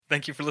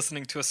Thank you for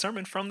listening to a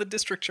sermon from the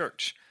District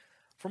Church.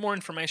 For more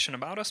information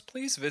about us,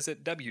 please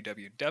visit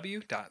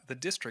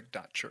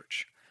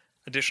www.thedistrict.church.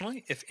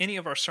 Additionally, if any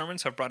of our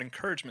sermons have brought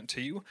encouragement to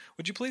you,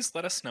 would you please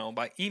let us know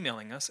by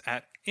emailing us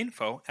at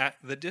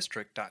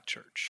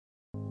info@thedistrict.church.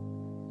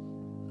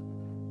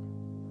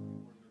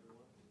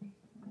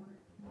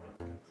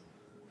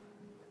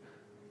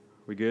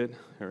 We good?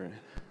 All right.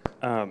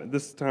 At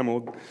this time,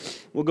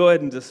 we'll go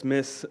ahead and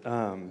dismiss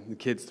the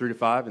kids 3 to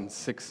 5 and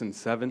 6 and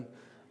 7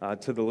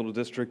 to the little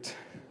district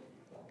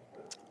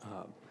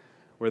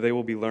where they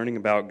will be learning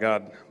about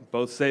God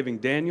both saving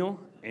Daniel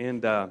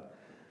and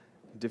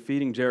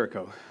defeating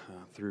Jericho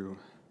through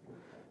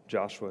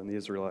Joshua and the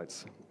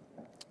Israelites.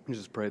 We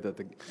just pray that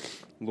the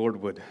Lord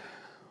would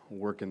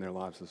work in their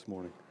lives this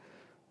morning.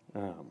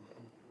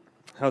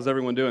 How's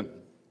everyone doing?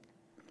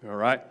 All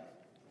right?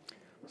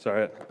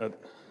 Sorry, that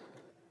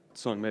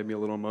song made me a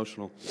little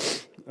emotional.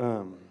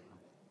 I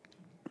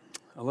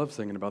love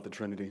singing about the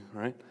Trinity,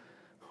 right?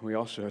 We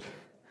all should.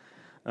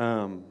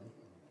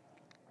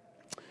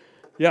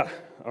 Yeah,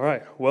 all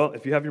right. Well,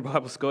 if you have your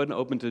Bibles, go ahead and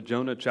open to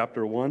Jonah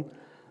chapter 1.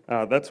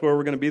 That's where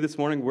we're going to be this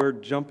morning. We're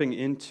jumping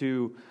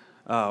into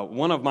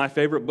one of my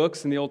favorite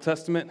books in the Old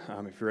Testament.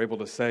 If you're able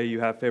to say you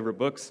have favorite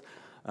books,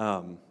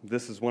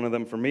 this is one of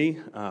them for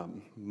me.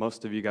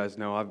 Most of you guys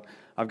know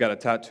I've got a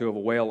tattoo of a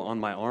whale on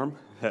my arm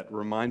that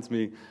reminds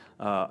me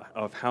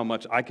of how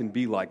much I can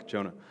be like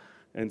Jonah.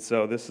 And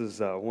so this is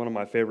one of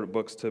my favorite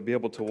books to be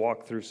able to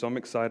walk through. So I'm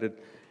excited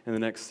in the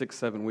next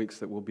 6-7 weeks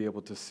that we'll be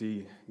able to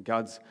see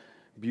God's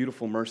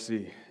beautiful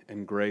mercy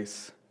and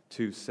grace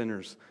to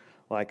sinners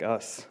like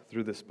us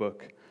through this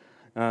book.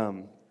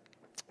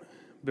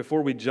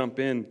 Before we jump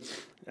in,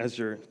 as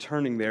you're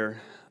turning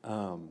there,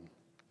 I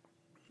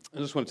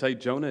just want to tell you,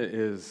 Jonah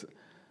is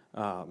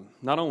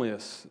not only a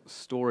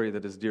story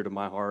that is dear to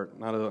my heart,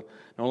 not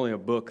only a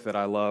book that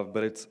I love,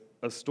 but it's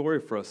a story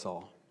for us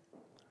all.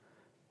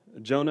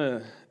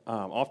 Jonah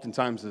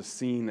oftentimes is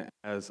seen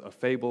as a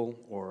fable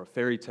or a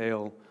fairy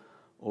tale,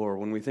 or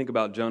when we think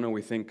about Jonah,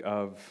 we think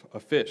of a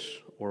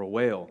fish or a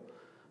whale.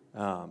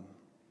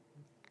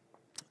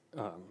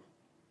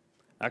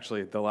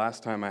 Actually, the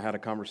last time I had a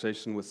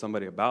conversation with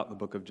somebody about the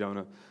book of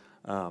Jonah,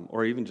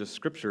 or even just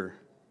scripture,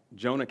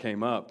 Jonah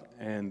came up,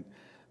 and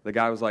the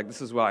guy was like,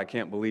 this is why I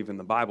can't believe in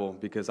the Bible,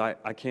 because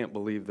I can't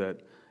believe that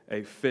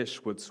a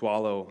fish would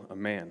swallow a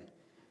man.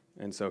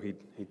 And so he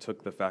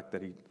took the fact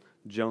that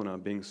Jonah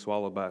being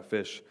swallowed by a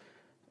fish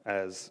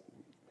as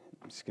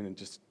he's going to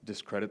just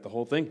discredit the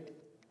whole thing.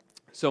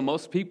 So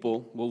most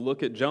people will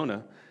look at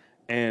Jonah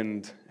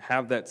and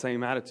have that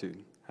same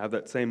attitude, have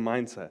that same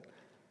mindset.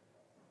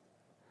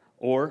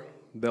 Or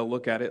they'll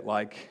look at it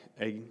like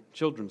a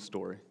children's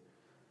story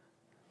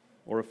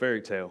or a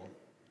fairy tale.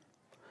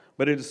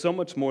 But it is so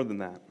much more than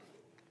that.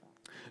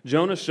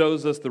 Jonah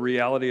shows us the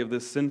reality of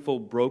this sinful,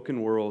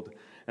 broken world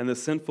and the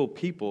sinful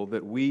people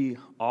that we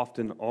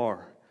often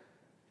are.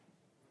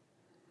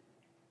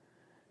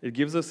 It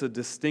gives us a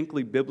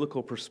distinctly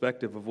biblical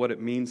perspective of what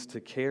it means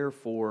to care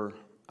for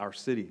our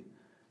city,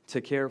 to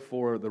care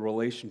for the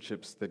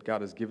relationships that God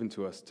has given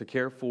to us, to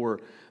care for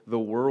the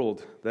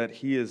world that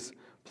He has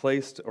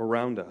placed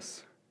around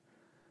us.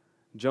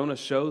 Jonah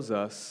shows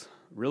us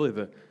really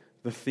the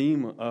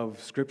theme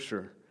of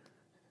Scripture.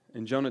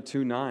 In Jonah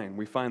 2:9,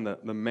 we find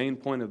the main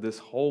point of this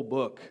whole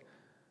book.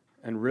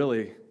 And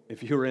really,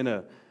 if you were in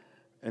an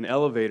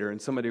elevator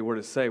and somebody were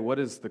to say, what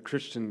is the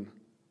Christian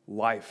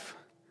life?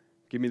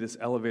 Give me this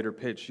elevator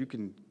pitch. You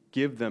can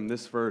give them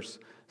this verse.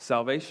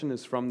 Salvation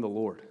is from the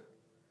Lord.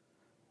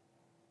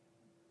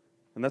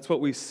 And that's what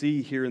we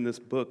see here in this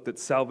book, that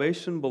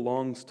salvation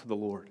belongs to the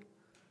Lord.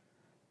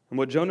 And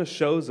what Jonah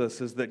shows us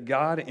is that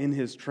God, in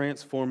His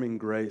transforming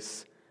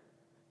grace,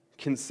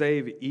 can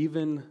save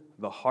even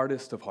the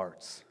hardest of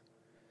hearts.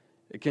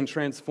 It can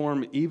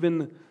transform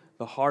even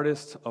the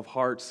hardest of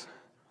hearts.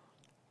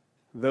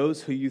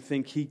 Those who you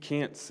think He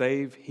can't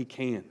save, He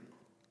can.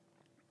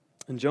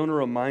 And Jonah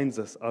reminds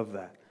us of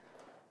that.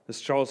 As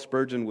Charles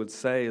Spurgeon would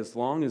say, as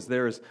long as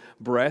there is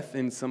breath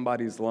in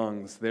somebody's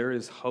lungs, there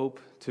is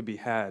hope to be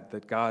had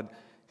that God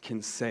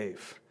can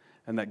save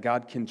and that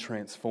God can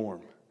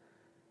transform.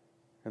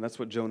 And that's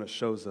what Jonah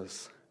shows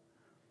us.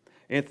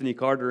 Anthony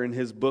Carter, in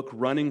his book,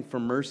 Running for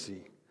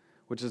Mercy,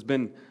 which has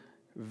been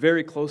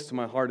very close to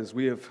my heart as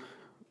we have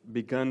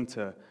begun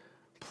to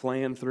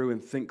plan through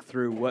and think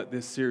through what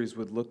this series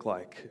would look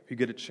like. If you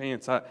get a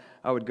chance, I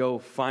would go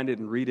find it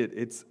and read it.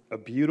 It's a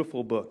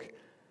beautiful book.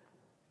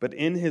 But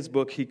in his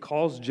book, he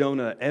calls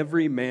Jonah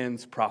every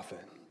man's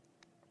prophet.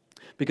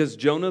 Because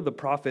Jonah the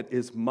prophet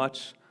is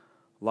much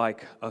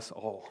like us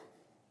all.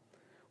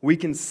 We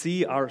can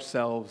see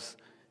ourselves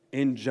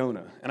in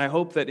Jonah. And I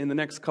hope that in the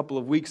next couple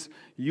of weeks,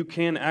 you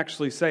can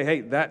actually say, hey,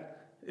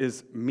 that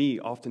is me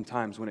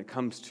oftentimes when it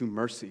comes to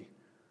mercy.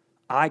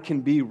 I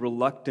can be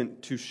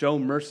reluctant to show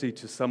mercy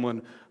to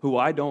someone who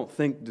I don't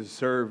think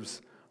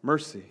deserves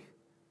mercy.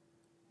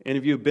 Any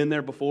of you have been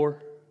there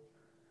before?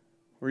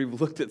 Where you've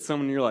looked at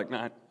someone and you're like,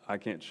 nah, I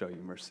can't show you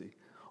mercy.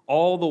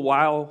 All the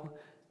while,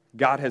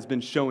 God has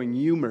been showing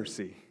you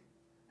mercy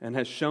and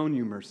has shown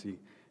you mercy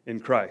in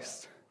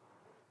Christ.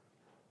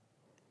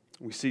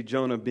 We see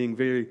Jonah being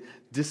very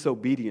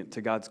disobedient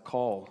to God's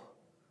call.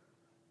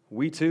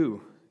 We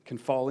too can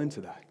fall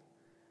into that.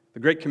 The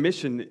Great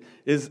Commission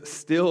is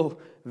still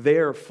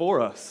there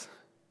for us,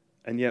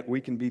 and yet we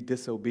can be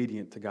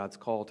disobedient to God's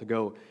call to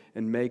go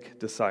and make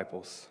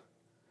disciples.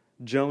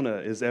 Jonah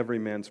is every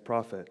man's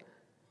prophet.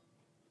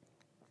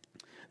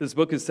 This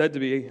book is said to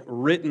be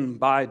written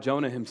by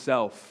Jonah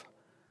himself,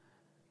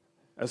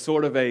 as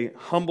sort of a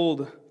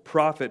humbled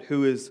prophet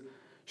who is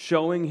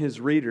showing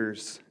his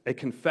readers a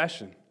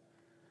confession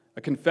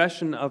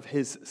of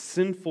his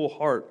sinful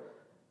heart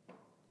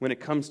when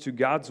it comes to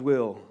God's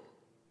will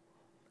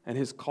and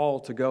his call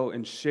to go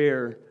and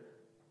share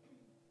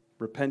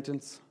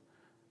repentance,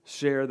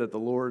 share that the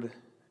Lord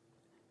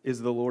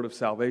is the Lord of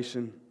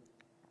salvation.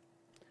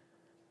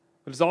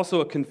 But it's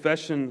also a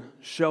confession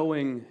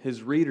showing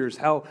his readers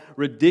how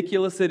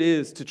ridiculous it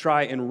is to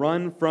try and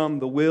run from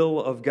the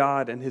will of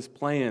God and his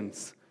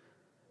plans,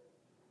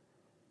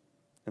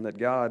 and that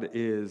God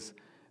is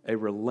a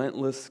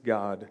relentless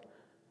God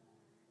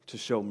to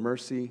show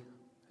mercy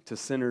to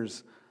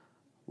sinners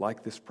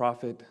like this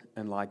prophet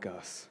and like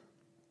us.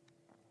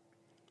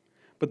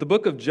 But the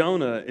book of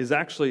Jonah is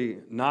actually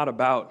not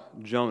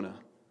about Jonah.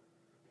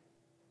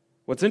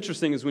 What's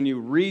interesting is when you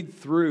read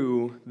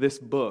through this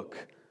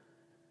book,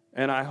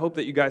 and I hope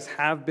that you guys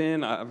have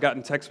been, I've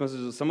gotten text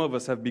messages that some of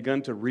us have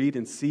begun to read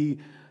and see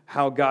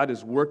how God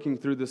is working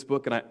through this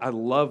book, and I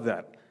love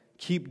that.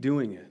 Keep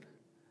doing it.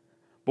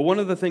 But one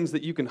of the things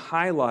that you can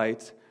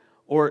highlight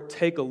or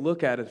take a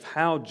look at of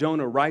how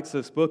Jonah writes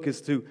this book is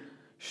to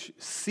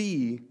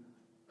see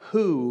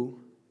who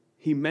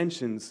he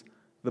mentions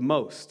the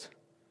most.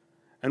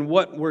 And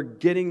what we're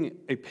getting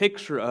a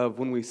picture of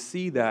when we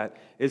see that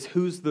is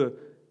who's the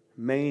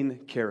main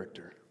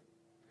character.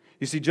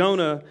 You see,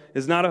 Jonah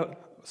is not a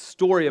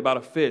story about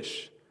a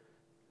fish.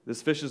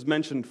 This fish is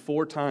mentioned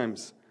 4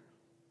 times.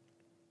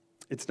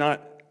 It's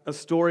not a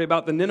story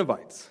about the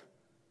Ninevites,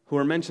 who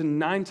are mentioned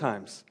 9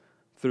 times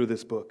through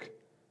this book.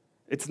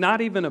 It's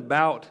not even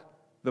about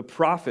the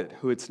prophet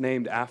who it's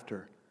named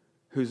after,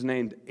 who's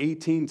named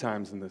 18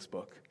 times in this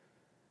book.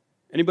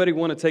 Anybody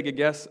want to take a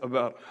guess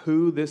about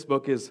who this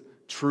book is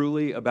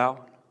truly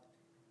about?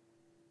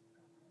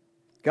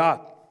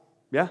 God.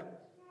 Yeah?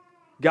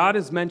 God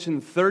is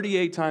mentioned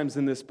 38 times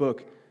in this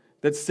book.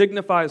 That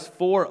signifies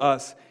for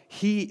us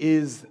he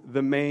is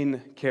the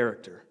main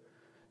character.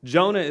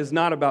 Jonah is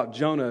not about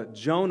Jonah.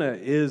 Jonah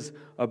is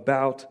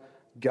about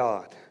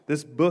God.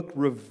 This book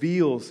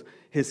reveals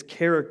his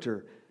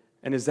character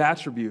and his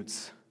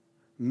attributes,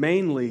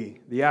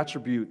 mainly the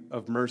attribute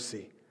of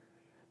mercy.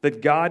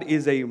 That God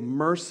is a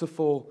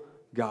merciful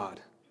God,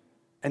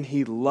 and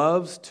he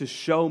loves to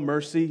show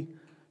mercy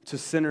to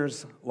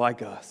sinners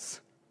like us.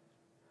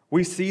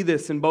 We see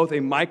this in both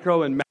a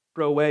micro and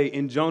macro way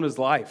in Jonah's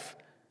life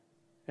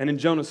and in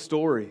Jonah's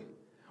story.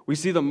 We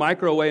see the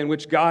micro way in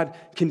which God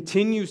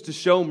continues to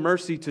show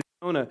mercy to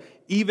Jonah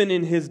even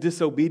in his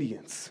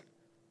disobedience.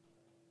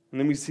 And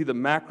then we see the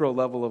macro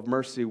level of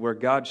mercy where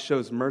God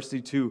shows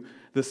mercy to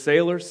the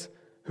sailors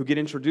who get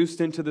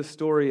introduced into the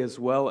story as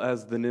well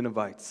as the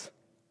Ninevites.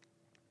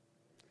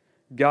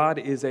 God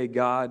is a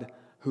God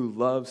who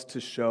loves to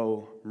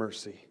show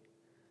mercy.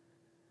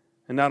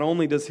 And not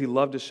only does he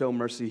love to show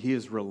mercy, he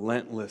is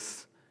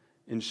relentless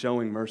in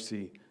showing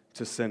mercy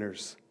to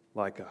sinners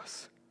like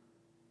us.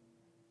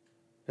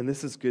 And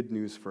this is good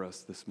news for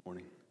us this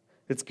morning.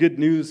 It's good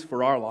news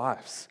for our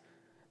lives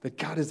that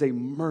God is a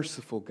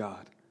merciful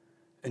God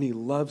and he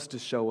loves to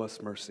show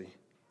us mercy.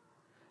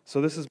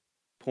 So this is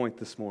my point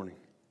this morning,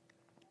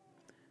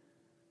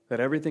 that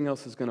everything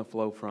else is going to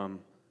flow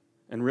from,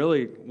 and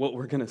really what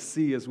we're going to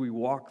see as we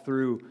walk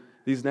through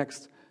these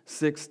next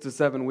 6 to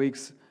 7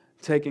 weeks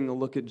taking a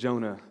look at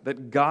Jonah,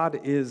 that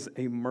God is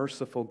a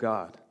merciful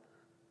God.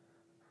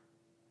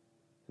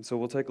 And so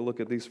we'll take a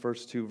look at these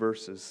first 2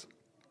 verses.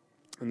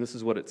 And this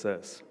is what it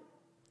says.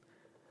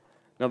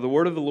 Now the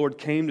word of the Lord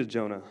came to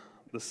Jonah,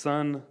 the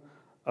son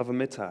of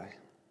Amittai,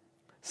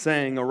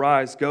 saying,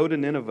 Arise, go to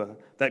Nineveh,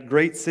 that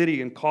great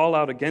city, and call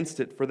out against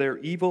it, for their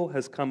evil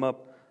has come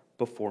up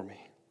before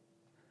me.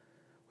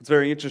 What's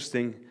very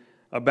interesting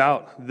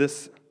about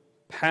this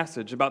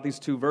passage, about these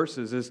 2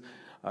 verses, is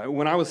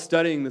when I was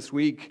studying this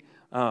week,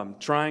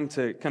 trying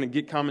to kind of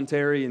get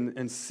commentary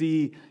and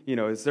see,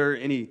 is there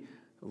any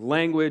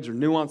language or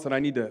nuance that I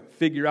need to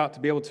figure out to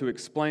be able to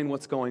explain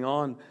what's going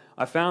on,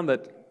 I found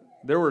that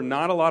there were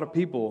not a lot of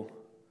people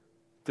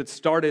that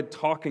started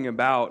talking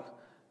about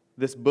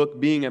this book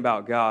being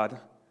about God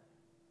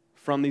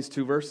from these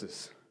 2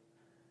 verses.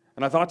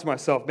 And I thought to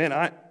myself, man,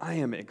 I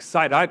am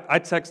excited. I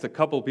texted a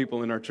couple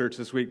people in our church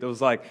this week that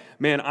was like,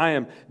 man, I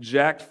am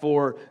jacked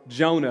for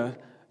Jonah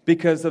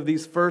because of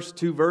these first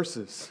 2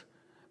 verses.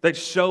 They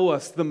show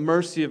us the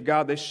mercy of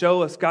God. They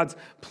show us God's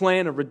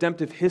plan of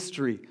redemptive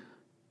history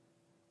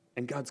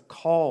and God's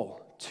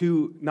call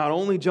to not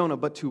only Jonah,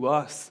 but to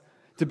us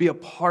to be a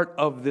part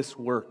of this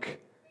work.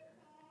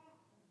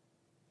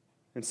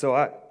 And so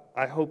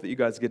I hope that you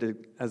guys get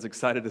as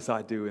excited as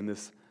I do in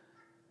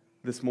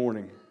this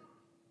morning.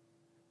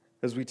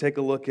 as we take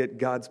a look at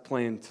God's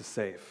plan to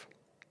save.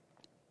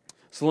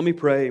 So let me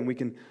pray, and we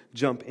can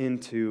jump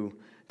into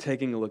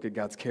taking a look at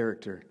God's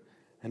character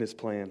and His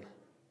plan.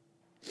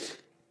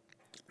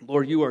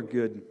 Lord, you are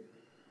good.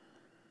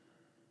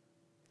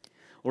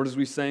 Lord, as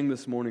we sang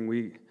this morning,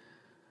 we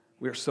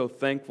are so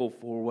thankful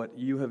for what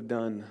you have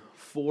done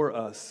for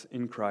us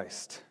in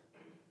Christ.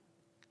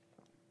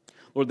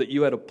 Lord, that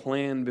you had a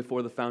plan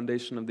before the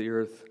foundation of the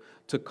earth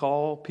to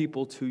call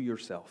people to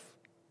yourself,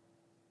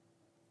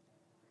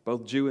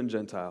 both Jew and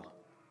Gentile,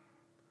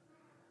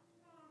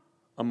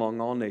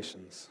 among all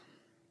nations.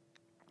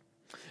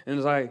 And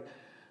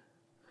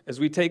as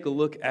we take a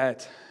look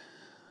at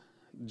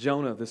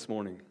Jonah this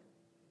morning,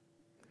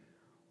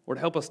 Lord,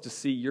 help us to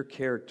see your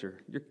character,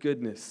 your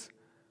goodness,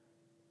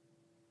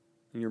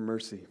 and your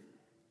mercy.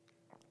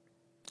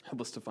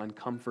 Help us to find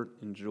comfort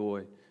and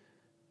joy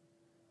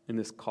in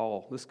this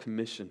call, this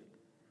commission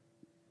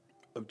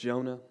of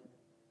Jonah,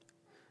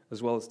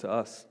 as well as to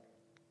us,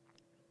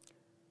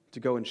 to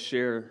go and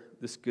share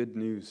this good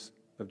news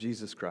of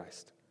Jesus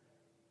Christ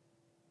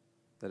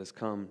that has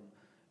come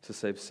to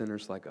save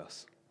sinners like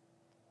us.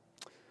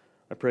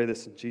 I pray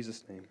this in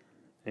Jesus' name.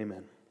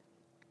 Amen.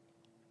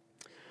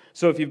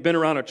 So if you've been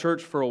around a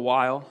church for a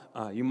while,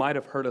 you might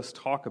have heard us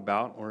talk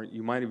about, or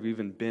you might have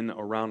even been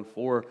around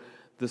for,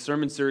 the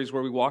sermon series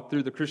where we walk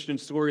through the Christian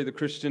story, the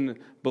Christian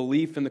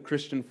belief, and the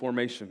Christian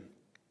formation.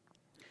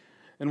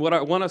 And what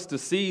I want us to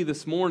see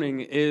this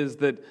morning is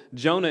that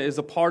Jonah is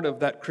a part of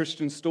that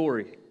Christian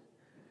story.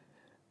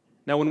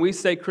 Now, when we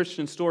say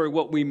Christian story,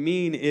 what we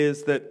mean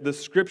is that the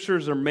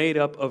Scriptures are made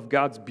up of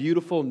God's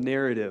beautiful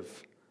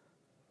narrative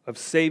of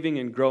saving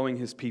and growing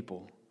His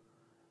people,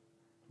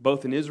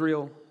 both in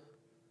Israel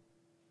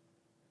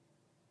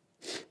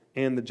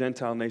and the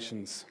Gentile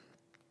nations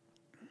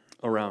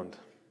around.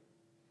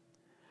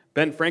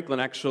 Ben Franklin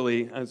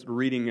actually, I was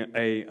reading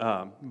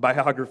a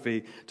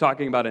biography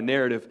talking about a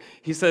narrative.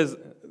 He says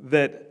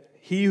that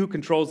he who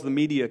controls the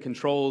media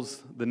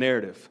controls the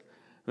narrative.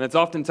 And that's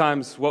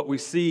oftentimes what we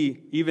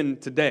see even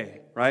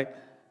today, right?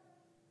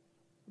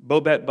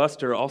 Bobette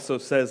Buster also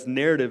says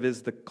narrative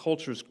is the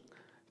culture's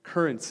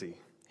currency.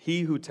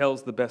 He who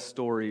tells the best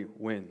story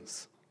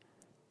wins.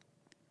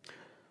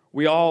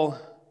 We all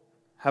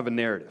have a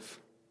narrative,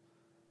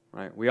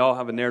 right? We all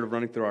have a narrative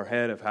running through our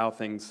head of how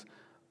things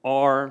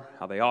are,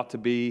 how they ought to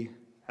be,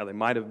 how they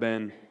might have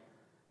been.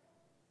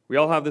 We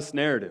all have this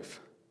narrative.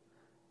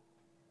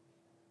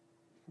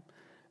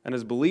 And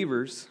as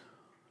believers,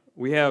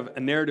 we have a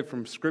narrative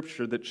from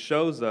Scripture that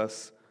shows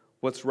us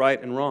what's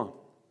right and wrong,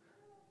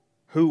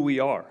 who we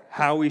are,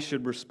 how we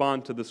should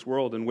respond to this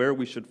world, and where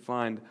we should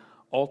find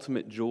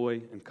ultimate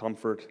joy and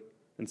comfort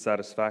and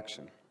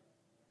satisfaction.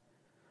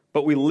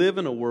 But we live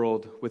in a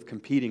world with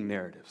competing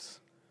narratives,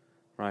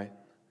 right?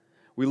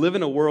 We live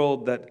in a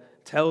world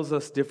that tells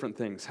us different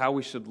things, how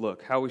we should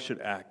look, how we should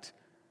act,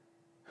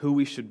 who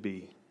we should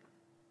be.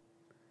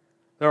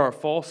 There are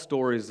false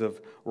stories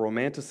of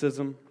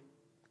romanticism,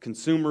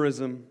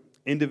 consumerism,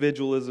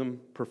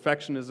 individualism,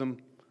 perfectionism,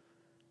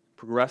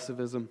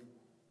 progressivism.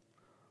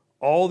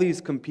 All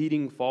these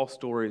competing false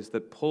stories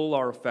that pull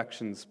our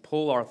affections,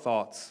 pull our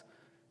thoughts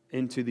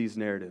into these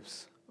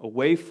narratives,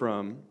 away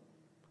from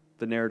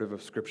the narrative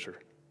of Scripture.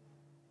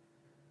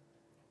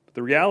 But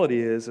the reality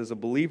is, as a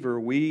believer,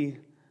 we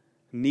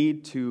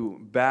need to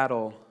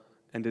battle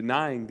and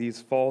denying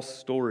these false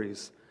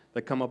stories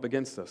that come up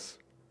against us.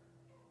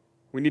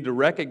 We need to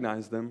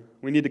recognize them,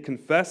 we need to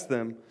confess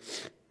them,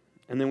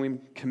 and then we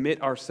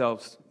commit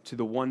ourselves to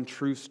the one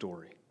true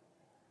story,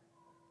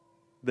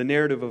 the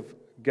narrative of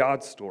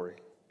God's story,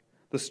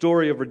 the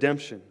story of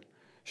redemption,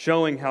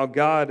 showing how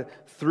God,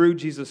 through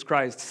Jesus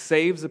Christ,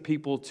 saves a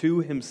people to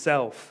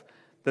Himself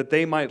that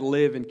they might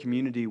live in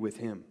community with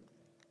Him.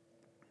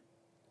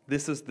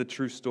 This is the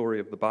true story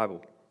of the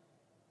Bible.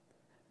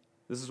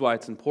 This is why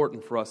it's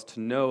important for us to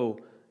know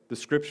the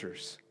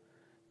Scriptures,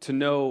 to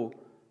know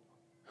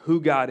who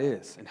God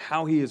is and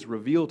how He has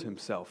revealed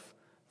Himself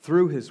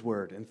through His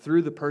Word and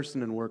through the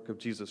person and work of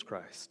Jesus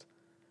Christ.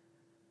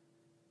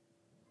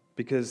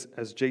 Because,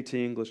 as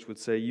J.T. English would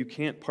say, you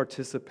can't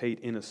participate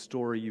in a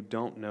story you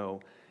don't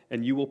know,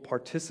 and you will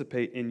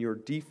participate in your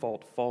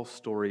default false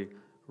story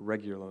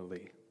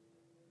regularly.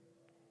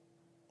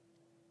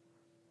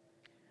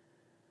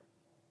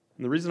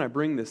 And the reason I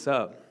bring this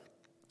up,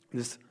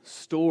 this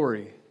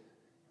story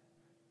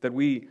that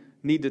we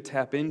need to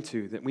tap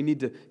into, that we need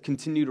to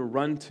continue to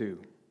run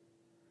to,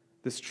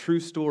 this true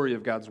story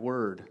of God's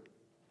Word.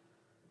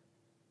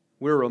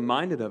 We're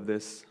reminded of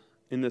this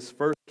in this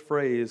first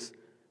phrase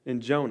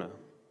in Jonah,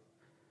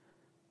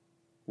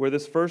 where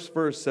this first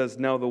verse says,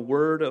 "Now the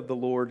word of the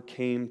Lord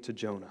came to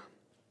Jonah."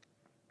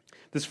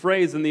 This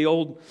phrase in the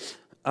Old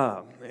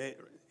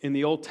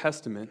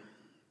Testament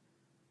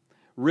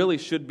really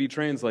should be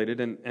translated,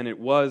 and it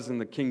was in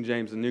the King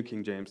James and New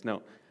King James.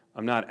 Now,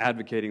 I'm not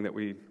advocating that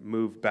we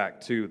move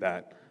back to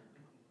that,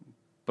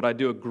 but I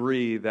do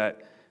agree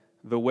that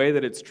the way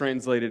that it's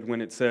translated when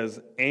it says,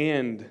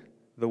 "and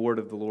the word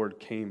of the Lord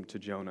came to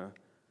Jonah,"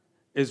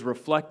 is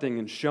reflecting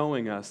and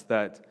showing us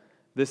that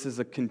this is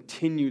a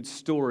continued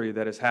story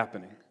that is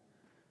happening.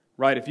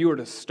 Right? If you were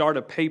to start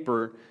a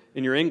paper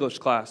in your English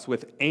class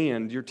with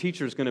 "and," your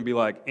teacher's going to be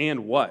like,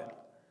 "And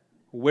what?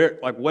 Where,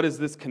 like, what is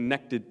this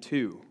connected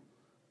to?"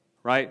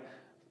 Right?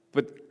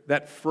 But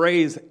that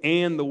phrase,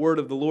 "and the word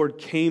of the Lord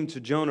came to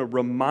Jonah,"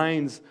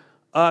 reminds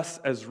us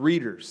as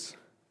readers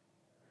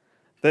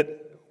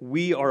that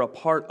we are a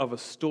part of a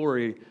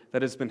story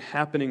that has been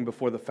happening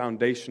before the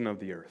foundation of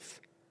the earth.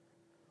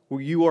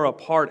 Well, you are a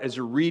part, as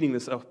you're reading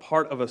this, a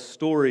part of a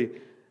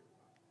story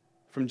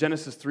from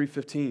Genesis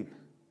 3:15.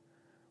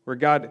 Where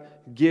God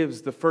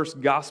gives the first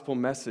gospel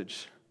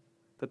message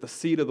that the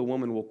seed of the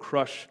woman will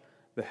crush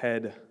the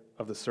head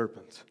of the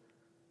serpent.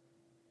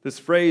 This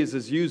phrase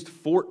is used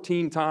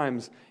 14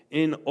 times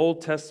in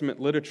Old Testament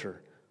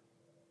literature,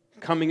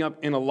 coming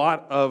up in a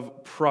lot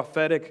of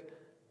prophetic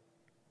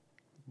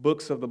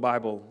books of the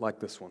Bible like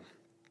this one,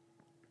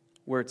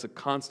 where it's a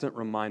constant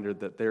reminder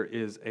that there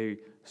is a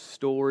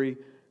story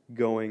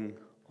going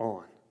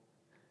on.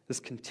 This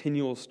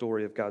continual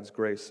story of God's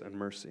grace and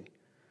mercy.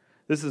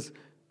 This is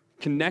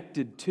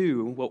connected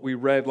to what we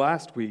read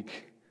last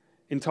week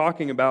in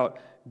talking about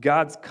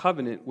God's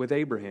covenant with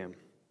Abraham.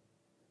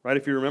 Right?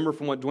 If you remember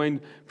from what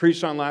Dwayne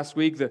preached on last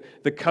week,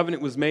 the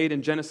covenant was made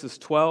in Genesis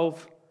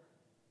 12,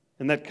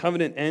 and that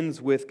covenant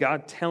ends with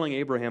God telling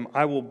Abraham,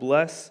 I will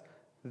bless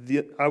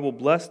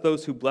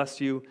those who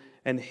bless you,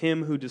 and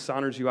him who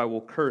dishonors you I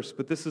will curse.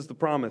 But this is the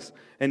promise,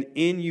 and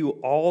in you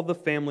all the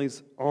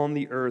families on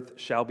the earth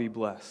shall be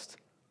blessed.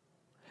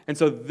 And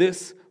so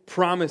this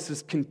promise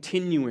is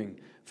continuing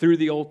through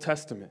the Old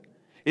Testament.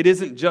 It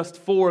isn't just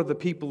for the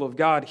people of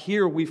God.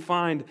 Here we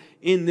find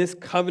in this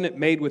covenant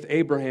made with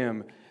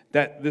Abraham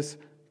that this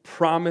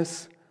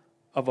promise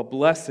of a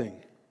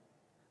blessing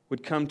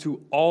would come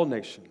to all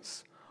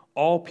nations,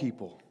 all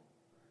people,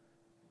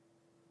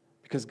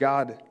 because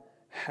God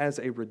has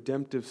a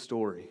redemptive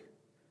story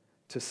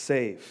to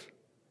save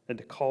and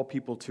to call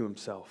people to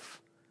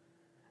himself.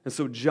 And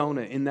so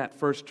Jonah, in that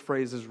first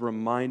phrase, is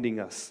reminding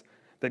us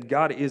that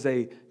God is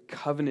a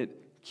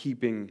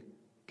covenant-keeping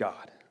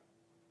God.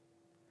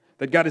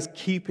 That God is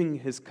keeping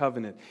his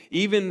covenant.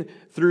 Even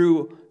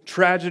through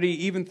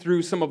tragedy, even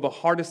through some of the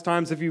hardest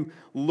times, if you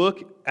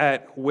look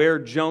at where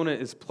Jonah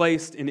is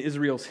placed in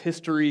Israel's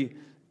history,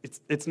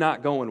 it's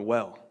not going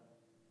well.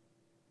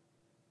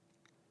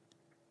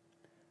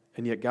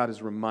 And yet God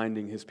is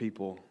reminding his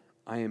people,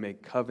 I am a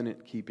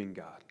covenant-keeping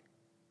God.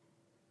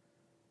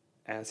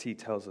 As he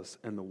tells us,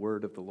 and the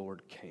word of the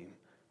Lord came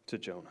to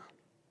Jonah.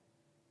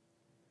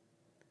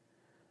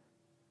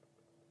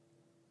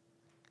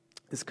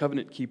 This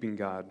covenant-keeping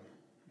God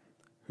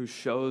who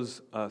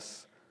shows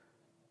us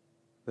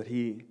that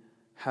he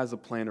has a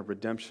plan of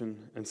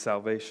redemption and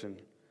salvation,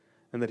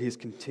 and that he's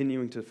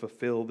continuing to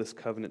fulfill this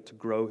covenant to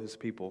grow his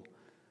people.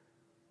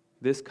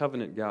 This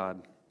covenant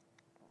God,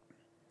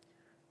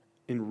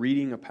 in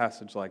reading a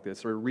passage like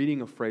this, or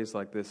reading a phrase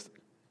like this,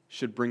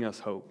 should bring us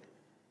hope.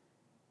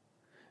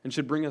 And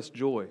should bring us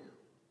joy,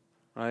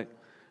 right?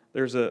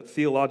 There's a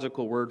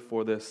theological word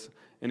for this,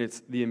 and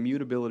it's the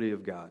immutability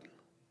of God.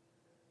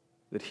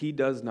 That he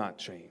does not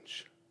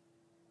change.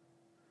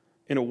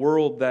 In a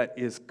world that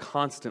is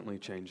constantly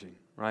changing,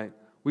 right?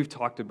 We've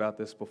talked about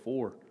this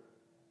before.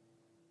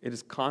 It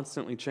is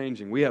constantly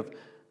changing.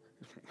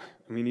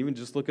 Even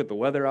just look at the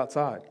weather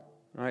outside,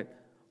 right?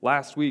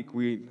 Last week,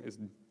 it's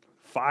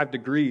 5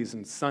 degrees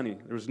and sunny.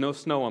 There was no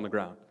snow on the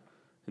ground.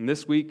 And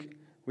this week,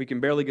 we can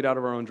barely get out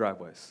of our own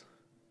driveways.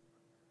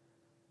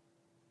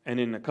 And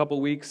in a couple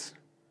weeks,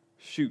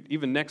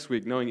 even next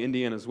week, knowing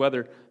Indiana's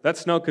weather, that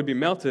snow could be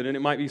melted and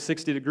it might be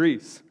 60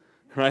 degrees,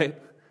 right?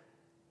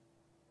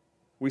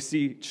 We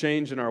see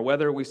change in our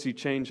weather. We see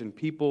change in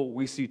people.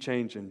 We see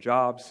change in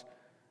jobs.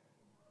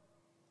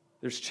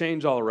 There's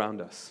change all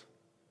around us.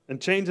 And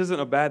change isn't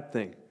a bad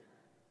thing.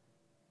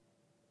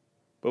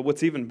 But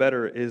what's even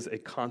better is a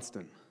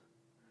constant,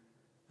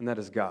 and that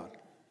is God.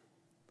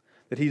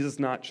 That he does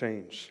not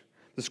change.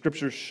 The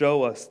scriptures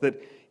show us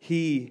that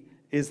he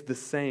is the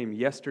same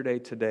yesterday,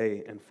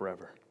 today, and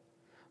forever.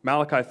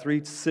 Malachi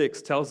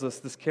 3:6 tells us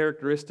this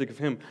characteristic of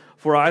him.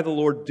 For I, the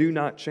Lord, do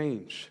not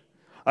change.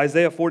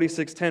 Isaiah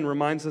 46:10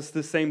 reminds us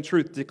the same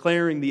truth,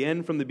 declaring the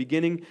end from the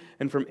beginning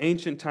and from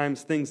ancient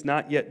times things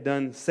not yet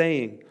done,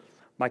 saying,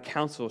 my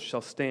counsel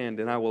shall stand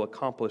and I will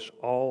accomplish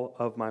all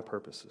of my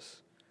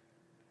purposes.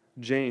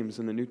 James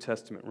in the New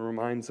Testament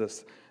reminds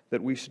us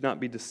that we should not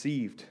be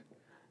deceived,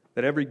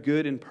 that every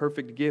good and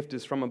perfect gift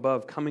is from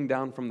above, coming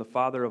down from the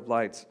Father of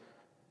lights,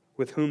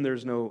 with whom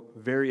there's no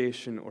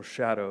variation or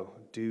shadow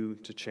due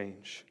to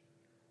change.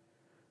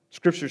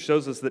 Scripture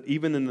shows us that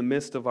even in the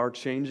midst of our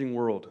changing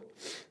world,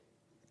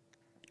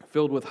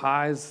 filled with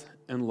highs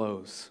and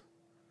lows,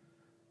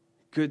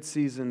 good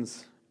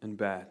seasons and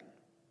bad,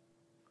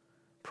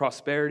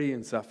 prosperity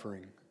and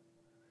suffering,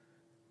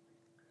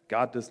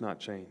 God does not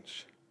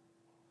change.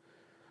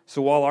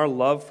 So while our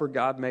love for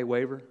God may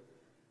waver,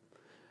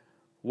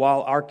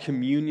 while our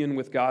communion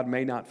with God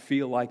may not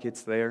feel like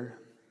it's there,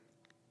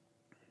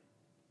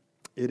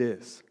 it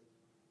is.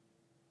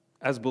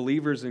 as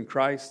believers in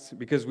Christ,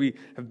 because we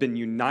have been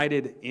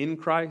united in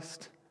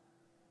Christ,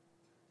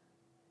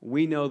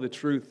 we know the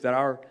truth that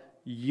our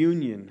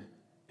union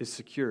is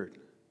secured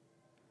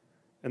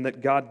and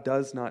that God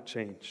does not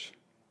change.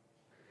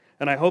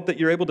 And I hope that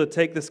you're able to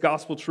take this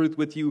gospel truth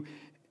with you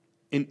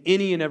in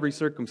any and every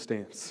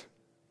circumstance,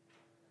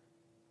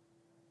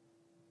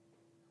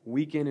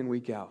 week in and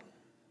week out.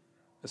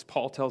 As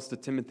Paul tells to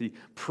Timothy,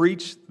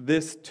 preach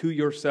this to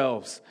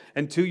yourselves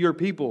and to your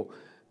people,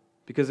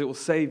 because it will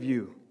save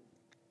you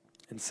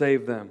and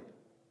save them.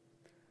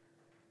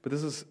 But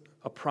this is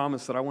a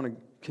promise that I want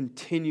to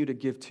continue to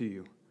give to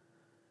you,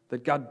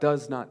 that God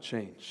does not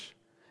change.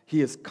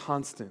 He is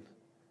constant.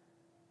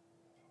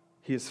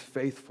 He is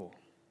faithful.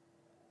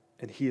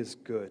 And He is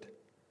good.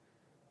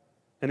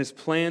 And His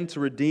plan to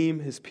redeem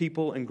His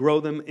people and grow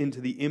them into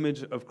the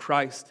image of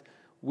Christ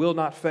will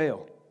not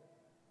fail.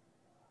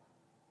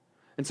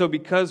 And so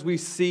because we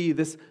see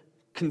this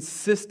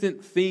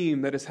consistent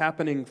theme that is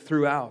happening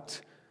throughout,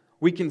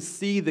 we can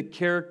see the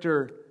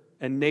character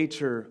and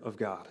nature of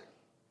God.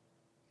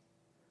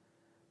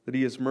 That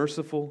He is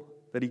merciful,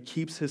 that He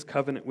keeps His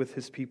covenant with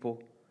His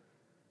people,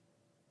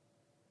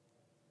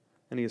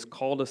 and He has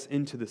called us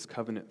into this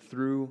covenant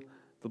through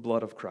the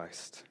blood of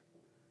Christ.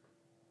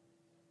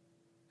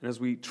 And as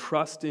we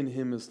trust in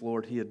Him as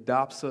Lord, He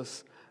adopts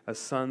us as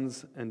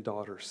sons and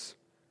daughters.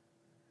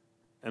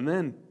 And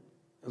then,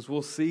 as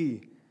we'll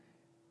see,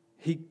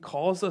 He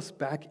calls us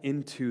back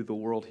into the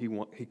world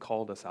He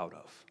called us out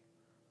of.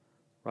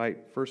 Right?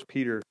 1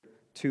 Peter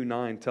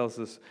 2:9 tells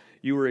us,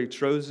 "You are a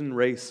chosen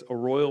race, a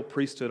royal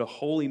priesthood, a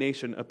holy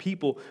nation, a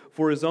people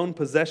for His own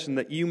possession,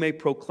 that you may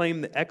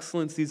proclaim the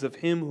excellencies of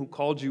Him who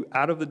called you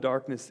out of the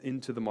darkness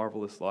into the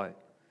marvelous light.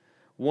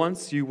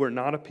 Once you were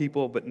not a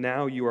people, but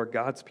now you are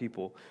God's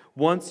people.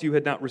 Once you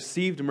had not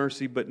received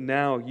mercy, but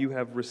now you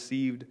have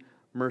received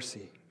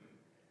mercy."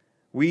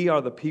 We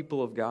are the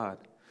people of God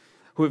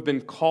who have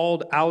been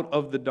called out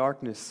of the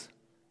darkness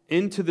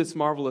into this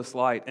marvelous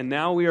light. And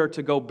now we are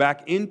to go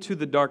back into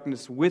the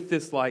darkness with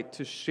this light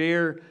to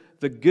share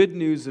the good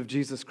news of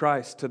Jesus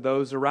Christ to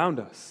those around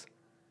us.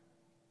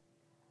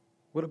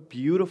 What a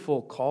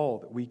beautiful call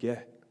that we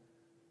get.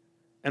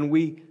 And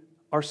we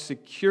are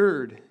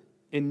secured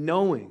in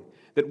knowing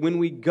that when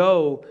we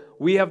go,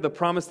 we have the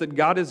promise that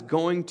God is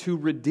going to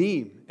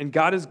redeem and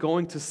God is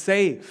going to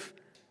save.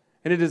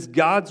 And it is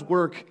God's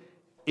work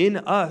in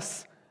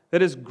us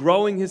that is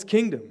growing His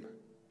kingdom.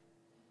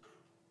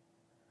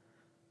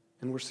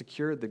 And we're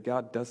secured that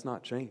God does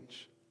not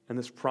change. And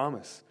this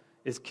promise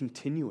is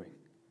continuing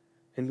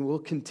and will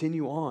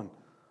continue on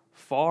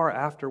far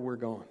after we're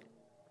gone.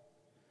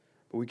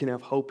 But we can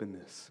have hope in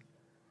this,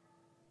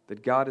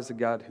 that God is a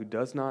God who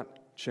does not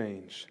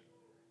change.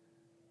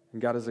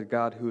 And God is a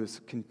God who is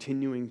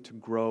continuing to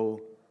grow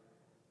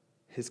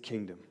His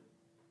kingdom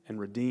and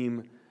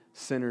redeem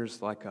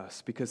sinners like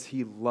us, because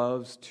He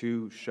loves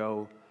to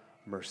show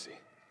mercy.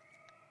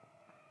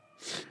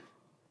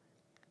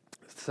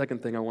 The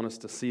second thing I want us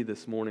to see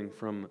this morning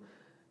from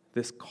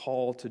this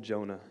call to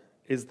Jonah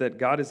is that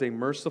God is a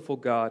merciful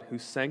God who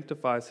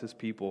sanctifies His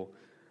people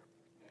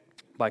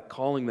by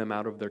calling them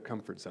out of their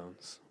comfort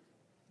zones.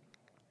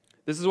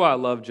 This is why I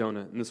love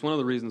Jonah, and it's one of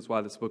the reasons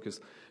why this book has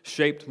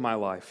shaped my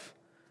life,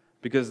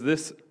 because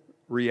this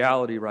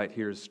reality right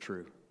here is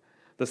true.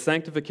 The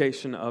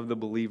sanctification of the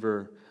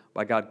believer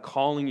by God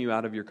calling you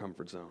out of your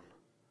comfort zone.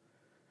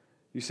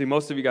 You see,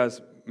 most of you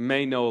guys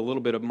may know a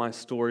little bit of my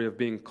story of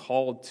being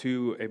called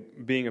to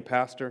being a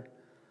pastor.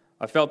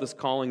 I felt this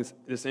calling,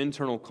 this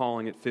internal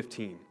calling at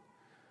 15.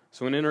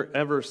 So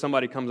whenever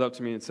somebody comes up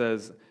to me and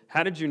says,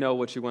 "How did you know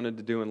what you wanted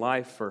to do in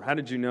life?" or "How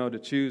did you know to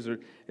choose?" or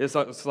it's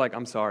like,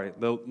 "I'm sorry,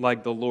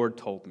 the Lord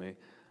told me."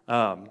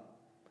 And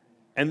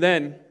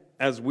then,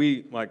 as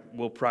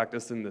we'll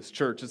practice in this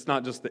church, it's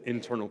not just the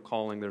internal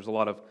calling. There's a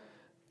lot of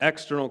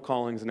external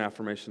callings and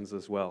affirmations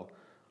as well.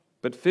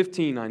 But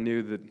 15, I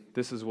knew that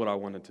this is what I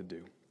wanted to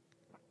do.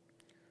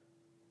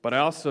 But I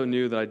also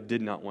knew that I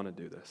did not want to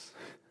do this.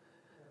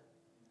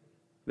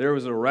 There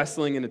was a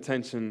wrestling and a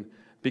tension,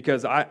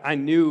 because I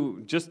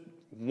knew just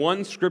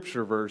one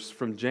scripture verse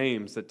from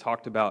James that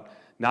talked about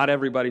not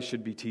everybody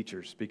should be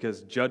teachers,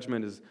 because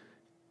judgment is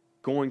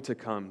going to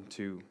come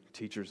to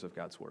teachers of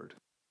God's word.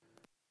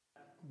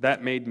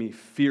 That made me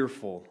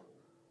fearful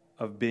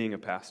of being a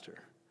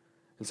pastor.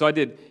 And so I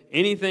did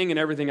anything and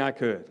everything I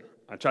could.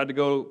 I tried to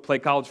go play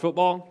college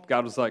football.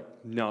 God was like,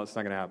 "No, it's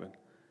not going to happen."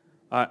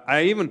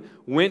 I even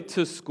went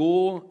to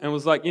school and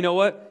was like, "You know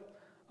what?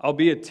 I'll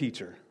be a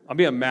teacher. I'll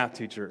be a math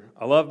teacher.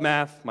 I love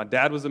math. My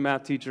dad was a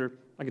math teacher.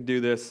 I can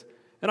do this.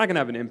 And I can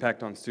have an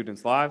impact on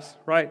students' lives,"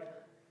 right?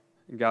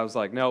 And God was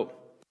like, "No."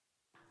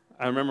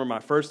 I remember my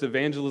first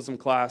evangelism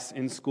class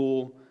in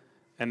school,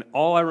 and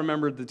all I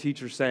remembered the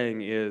teacher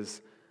saying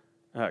is,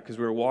 because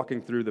we were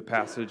walking through the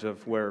passage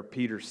of where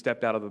Peter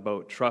stepped out of the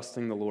boat,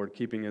 trusting the Lord,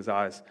 keeping his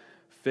eyes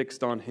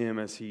fixed on Him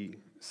as he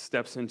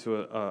steps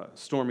into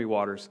stormy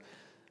waters.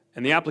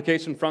 And the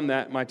application from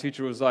that, my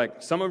teacher was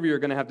like, some of you are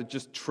going to have to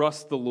just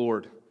trust the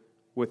Lord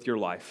with your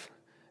life,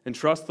 and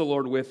trust the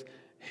Lord with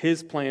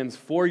His plans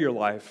for your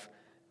life,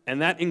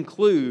 And that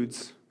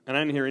includes, and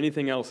I didn't hear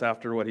anything else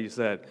after what he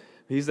said.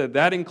 He said,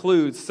 that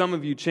includes some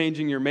of you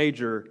changing your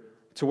major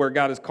to where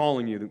God is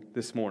calling you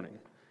this morning.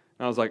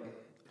 And I was like,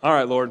 all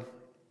right, Lord.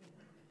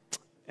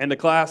 End of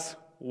class,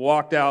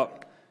 walked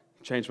out,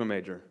 changed my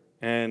major.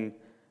 And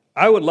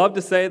I would love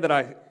to say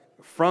that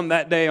from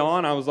that day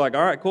on, I was like,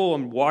 all right, cool,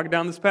 I'm walking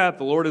down this path.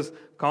 The Lord is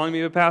calling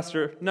me a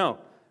pastor. No,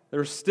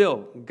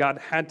 God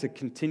had to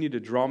continue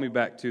to draw me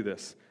back to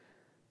this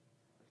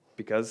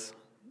because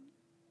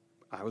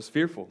I was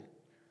fearful.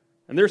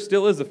 And there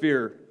still is a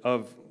fear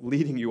of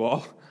leading you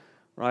all,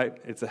 right?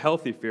 It's a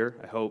healthy fear,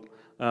 I hope.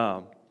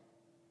 But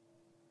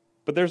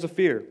there's a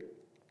fear.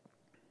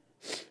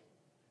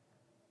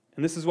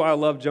 And this is why I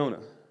love Jonah.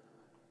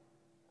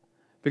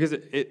 Because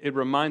it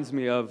reminds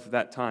me of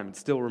that time. It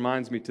still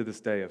reminds me to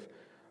this day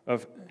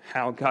of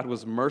how God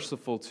was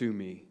merciful to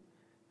me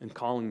and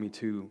calling me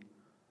to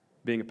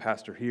being a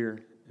pastor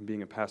here and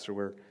being a pastor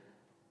where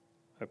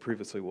I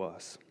previously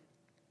was.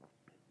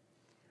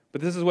 But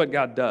this is what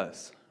God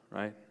does,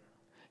 right?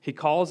 He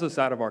calls us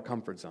out of our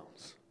comfort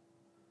zones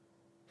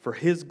for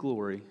His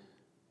glory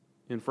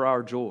and for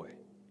our joy.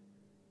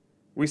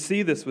 We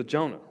see this with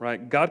Jonah,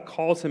 right? God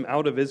calls him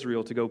out of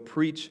Israel to go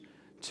preach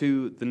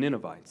to the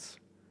Ninevites.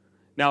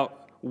 Now,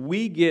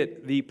 we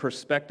get the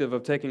perspective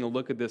of taking a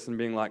look at this and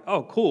being like,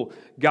 oh, cool,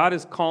 God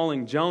is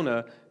calling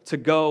Jonah to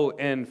go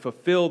and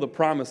fulfill the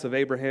promise of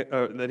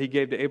Abraham that He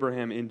gave to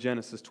Abraham in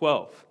Genesis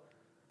 12.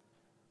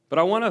 But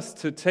I want us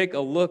to take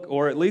a look,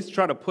 or at least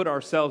try to put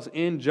ourselves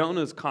in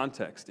Jonah's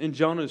context, in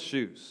Jonah's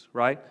shoes,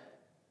 right?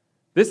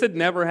 This had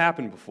never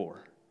happened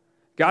before.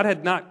 God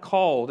had not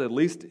called, at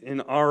least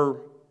in our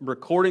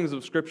recordings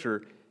of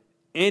Scripture,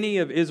 any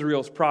of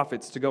Israel's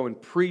prophets to go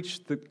and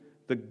preach the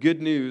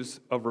good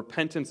news of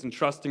repentance and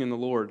trusting in the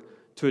Lord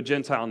to a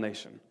Gentile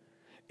nation.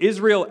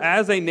 Israel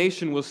as a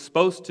nation was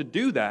supposed to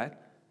do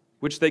that,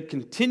 which they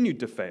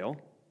continued to fail,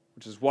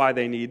 which is why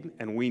they need,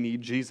 and we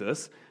need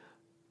Jesus.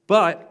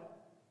 But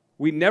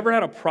we never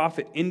had a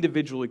prophet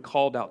individually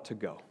called out to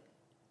go,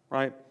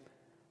 right?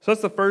 So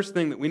that's the first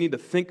thing that we need to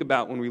think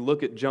about when we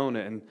look at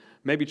Jonah and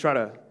maybe try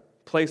to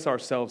place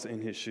ourselves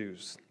in his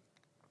shoes.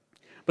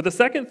 But the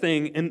second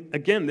thing, and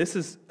again, this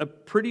is a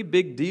pretty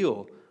big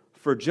deal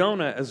for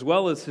Jonah as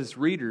well as his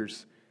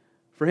readers,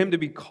 for him to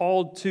be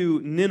called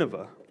to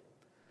Nineveh.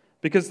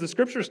 Because the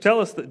Scriptures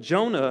tell us that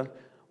Jonah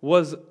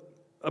was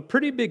a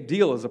pretty big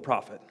deal as a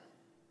prophet.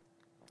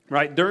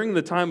 Right? During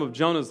the time of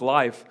Jonah's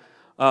life,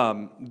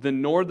 the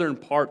northern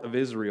part of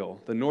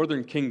Israel, the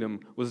northern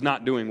kingdom, was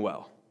not doing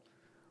well.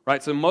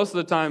 Right? So most of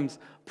the times,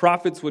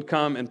 prophets would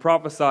come and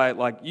prophesy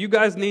like, you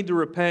guys need to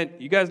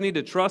repent, you guys need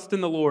to trust in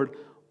the Lord,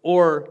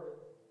 or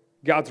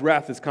God's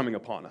wrath is coming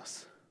upon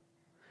us.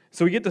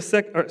 So we get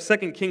to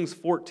 2 Kings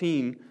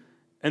 14,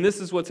 and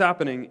this is what's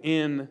happening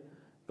in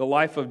the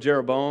life of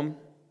Jeroboam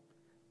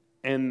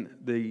and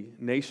the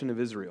nation of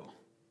Israel.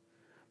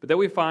 But then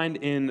we find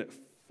in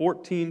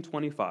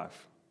 14:25,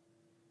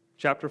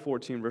 chapter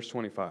 14, verse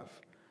 25,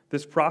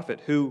 this prophet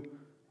who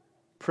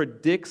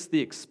predicts the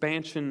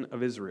expansion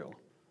of Israel.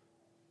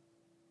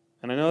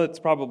 And I know that's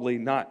probably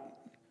not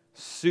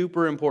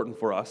super important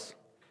for us,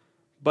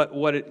 but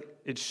what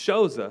it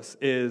shows us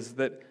is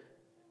that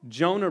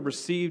Jonah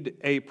received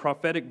a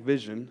prophetic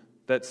vision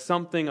that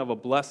something of a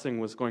blessing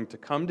was going to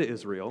come to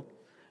Israel.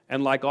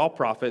 And like all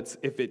prophets,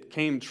 if it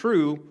came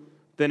true,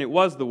 then it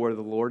was the word of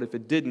the Lord. If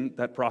it didn't,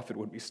 that prophet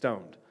would be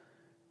stoned.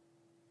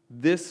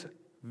 This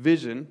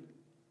vision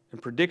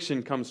and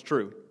prediction comes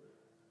true.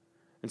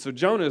 And so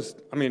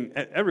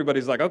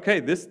everybody's like, okay,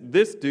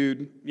 this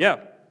dude, yeah,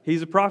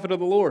 he's a prophet of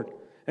the Lord.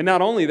 And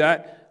not only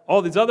that,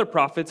 all these other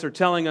prophets are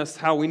telling us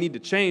how we need to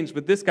change,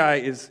 but this guy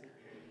is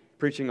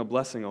preaching a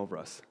blessing over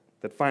us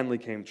that finally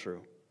came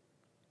true.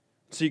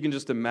 So you can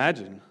just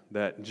imagine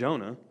that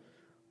Jonah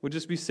would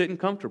just be sitting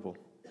comfortable,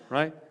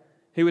 right?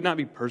 He would not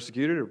be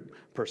persecuted or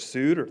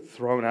pursued or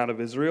thrown out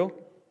of Israel.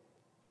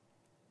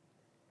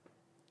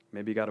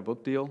 Maybe he got a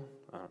book deal,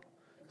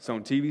 his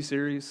own TV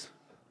series,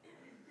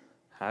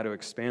 how to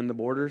expand the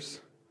borders,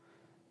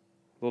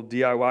 a little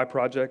DIY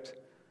project.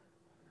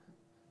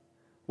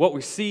 What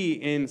we see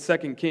in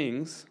 2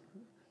 Kings,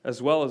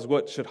 as well as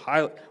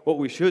what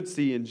we should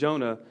see in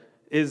Jonah,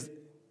 is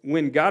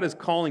when God is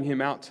calling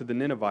him out to the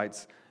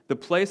Ninevites, the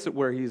place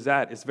where he's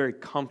at is a very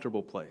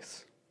comfortable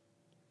place.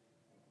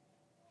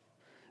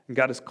 And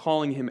God is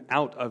calling him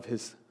out of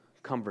his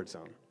comfort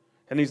zone.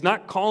 And he's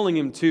not calling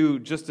him to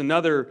just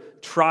another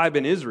tribe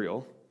in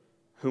Israel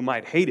who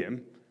might hate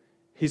him.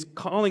 He's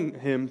calling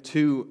him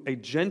to a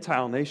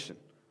Gentile nation.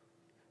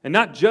 And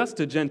not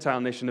just a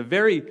Gentile nation, a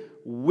very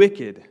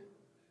wicked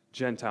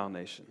Gentile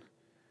nation.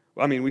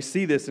 We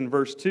see this in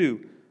verse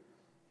 2,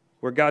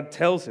 where God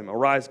tells him,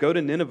 "Arise, go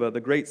to Nineveh, the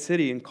great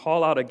city, and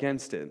call out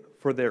against it,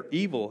 for their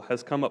evil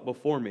has come up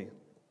before me."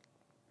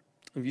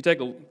 If you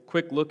take a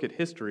quick look at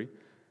history,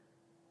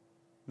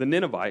 the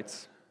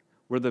Ninevites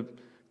were the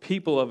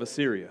people of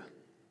Assyria,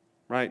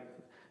 right?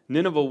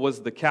 Nineveh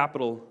was the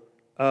capital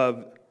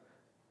of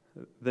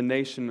the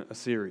nation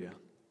Assyria.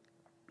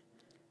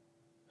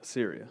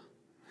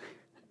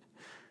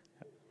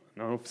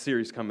 don't know if a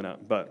series coming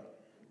up, but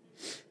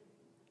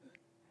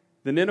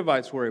the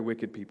Ninevites were a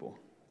wicked people,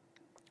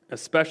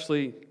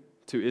 especially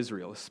to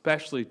Israel,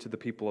 especially to the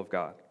people of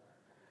God.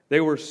 They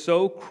were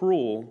so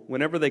cruel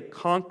whenever they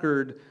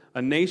conquered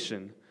a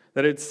nation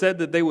that it said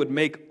that they would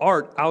make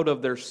art out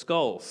of their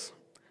skulls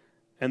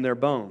and their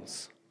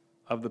bones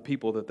of the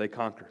people that they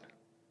conquered.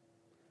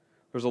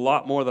 There's a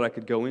lot more that I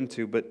could go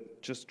into,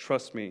 but just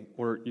trust me,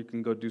 or you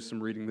can go do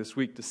some reading this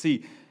week to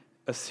see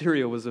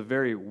Assyria was a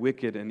very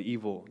wicked and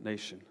evil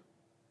nation.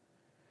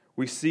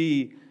 We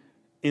see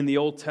in the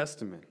Old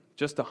Testament,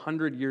 just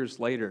 100 years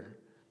later,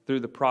 through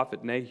the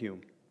prophet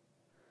Nahum,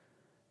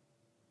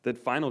 that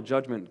final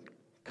judgment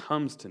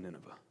comes to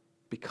Nineveh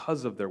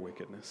because of their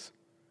wickedness.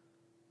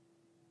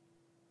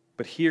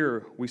 But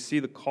here we see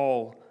the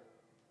call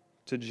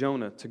to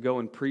Jonah to go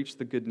and preach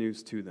the good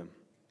news to them,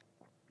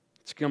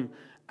 to come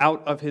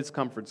out of his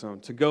comfort zone,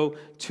 to go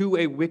to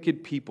a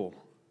wicked people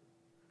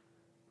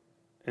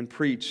and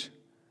preach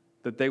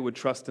that they would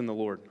trust in the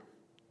Lord.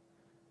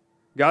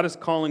 God is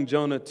calling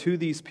Jonah to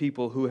these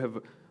people who have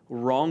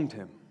wronged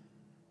him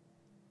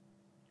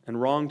and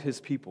wronged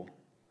his people.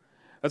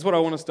 That's what I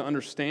want us to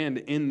understand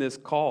in this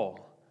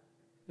call,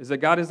 is that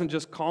God isn't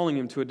just calling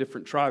him to a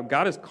different tribe.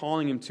 God is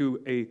calling him to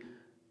a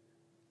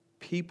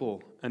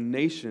people, a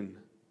nation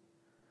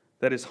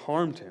that has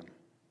harmed him,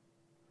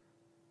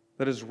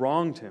 that has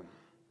wronged him.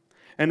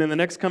 And in the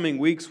next coming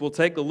weeks, we'll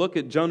take a look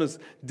at Jonah's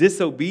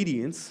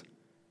disobedience.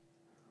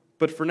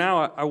 But for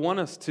now, I want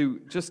us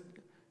to just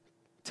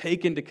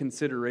take into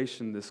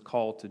consideration this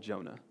call to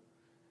Jonah,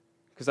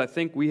 because I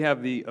think we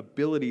have the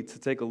ability to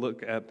take a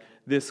look at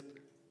this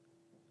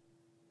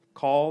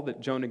call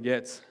that Jonah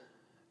gets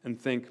and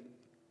think,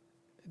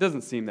 it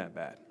doesn't seem that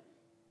bad.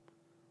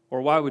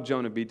 Or why would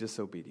Jonah be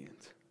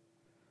disobedient?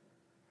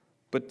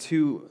 But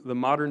to the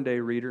modern day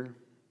reader,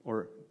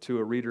 or to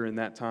a reader in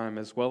that time,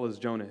 as well as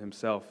Jonah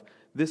himself,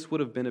 this would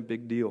have been a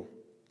big deal.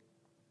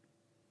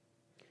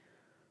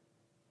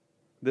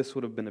 This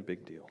would have been a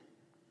big deal.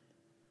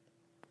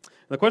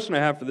 The question I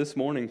have for this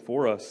morning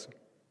for us,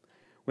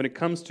 when it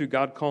comes to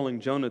God calling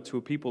Jonah to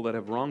a people that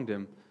have wronged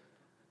him,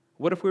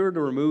 what if we were to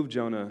remove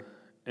Jonah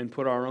and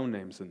put our own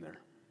names in there?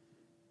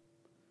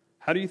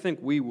 How do you think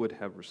we would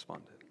have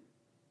responded?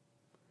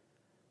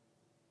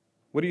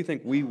 What do you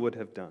think we would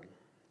have done?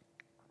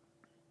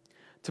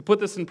 To put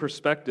this in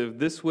perspective,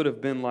 this would have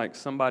been like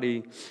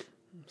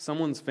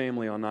someone's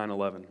family on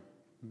 9/11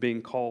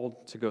 being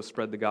called to go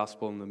spread the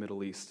gospel in the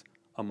Middle East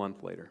a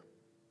month later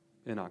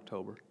in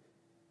October.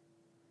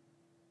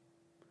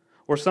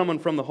 Or someone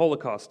from the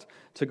Holocaust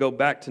to go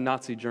back to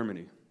Nazi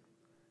Germany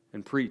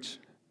and preach.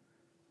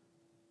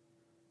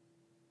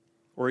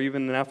 Or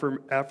even an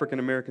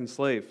African-American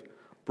slave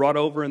brought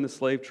over in the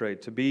slave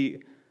trade to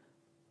be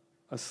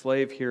a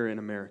slave here in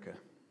America,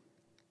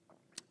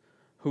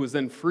 who was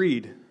then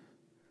freed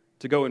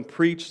to go and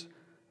preach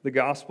the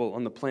gospel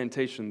on the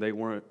plantation they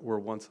were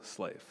once a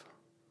slave.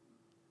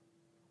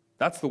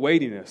 That's the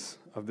weightiness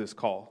of this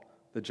call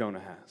that Jonah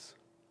has.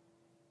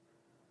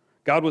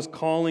 God was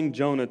calling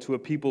Jonah to a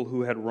people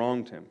who had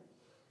wronged him.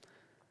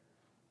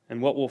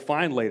 And what we'll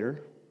find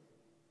later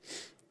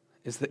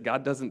is that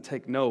God doesn't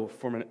take no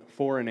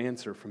for an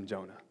answer from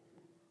Jonah.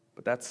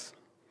 But that's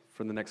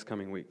for the next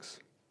coming weeks.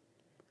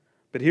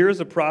 But here is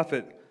a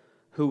prophet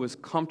who was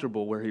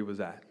comfortable where he was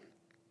at,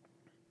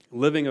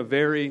 living a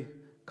very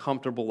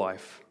comfortable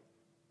life.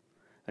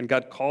 And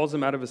God calls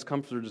him out of his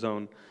comfort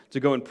zone to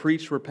go and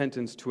preach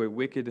repentance to a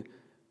wicked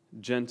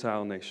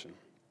Gentile nation.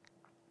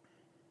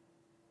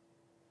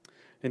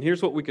 And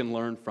here's what we can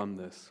learn from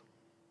this.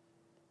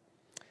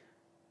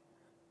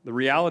 The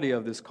reality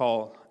of this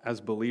call as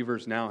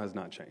believers now has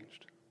not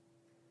changed.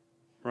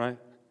 Right?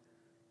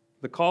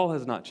 The call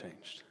has not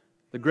changed.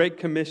 The Great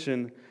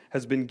Commission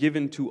has been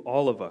given to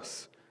all of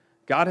us.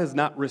 God has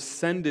not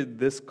rescinded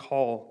this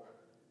call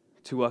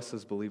to us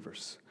as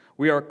believers.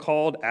 We are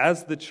called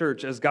as the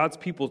church, as God's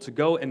people, to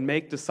go and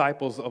make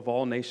disciples of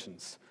all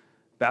nations,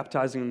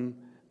 baptizing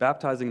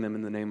them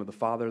in the name of the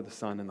Father, the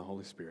Son, and the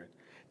Holy Spirit,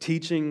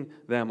 teaching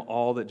them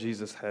all that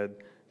Jesus had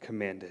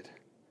commanded.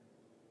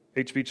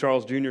 H.B.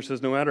 Charles Jr.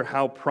 says, no matter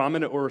how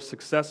prominent or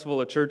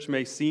successful a church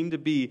may seem to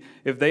be,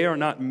 if they are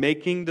not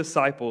making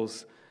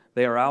disciples,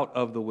 they are out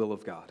of the will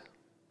of God.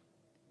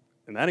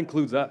 And that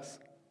includes us.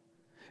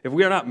 If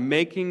we are not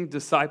making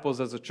disciples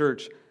as a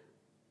church,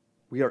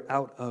 we are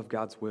out of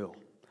God's will.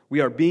 We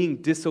are being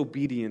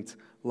disobedient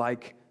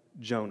like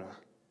Jonah.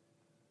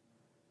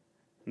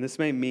 And this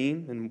may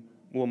mean, and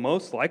will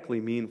most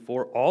likely mean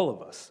for all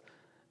of us,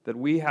 that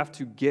we have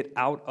to get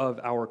out of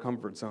our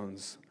comfort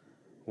zones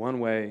one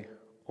way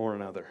or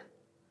another.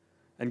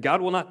 And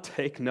God will not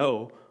take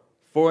no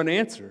for an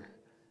answer.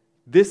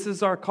 This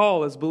is our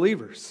call as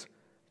believers,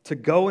 to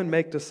go and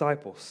make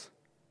disciples.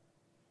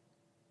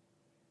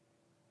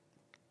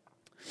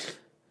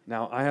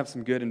 Now, I have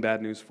some good and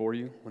bad news for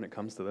you when it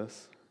comes to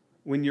this.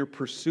 When you're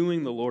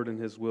pursuing the Lord and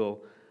His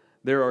will,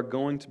 there are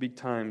going to be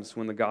times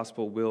when the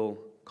gospel will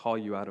call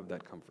you out of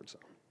that comfort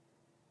zone.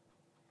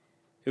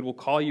 It will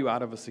call you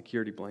out of a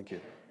security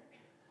blanket,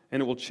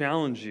 and it will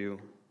challenge you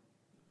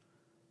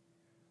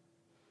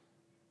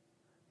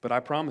But I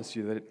promise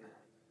you that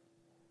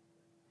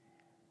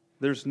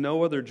there's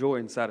no other joy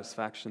and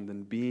satisfaction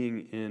than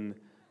being in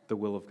the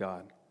will of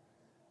God,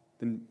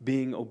 than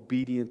being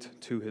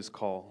obedient to his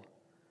call.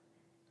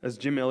 As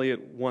Jim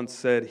Elliot once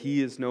said,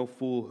 he is no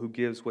fool who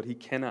gives what he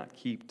cannot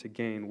keep to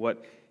gain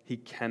what he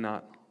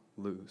cannot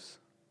lose.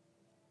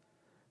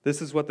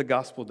 This is what the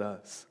gospel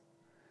does.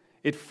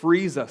 It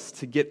frees us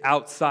to get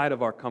outside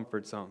of our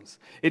comfort zones.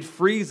 It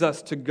frees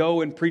us to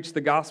go and preach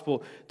the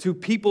gospel to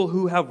people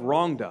who have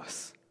wronged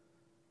us.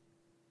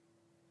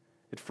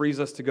 It frees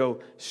us to go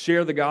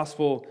share the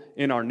gospel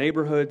in our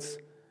neighborhoods,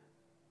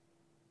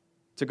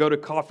 to go to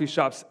coffee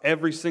shops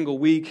every single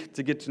week,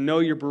 to get to know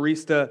your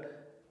barista,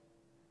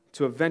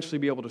 to eventually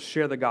be able to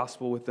share the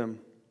gospel with them,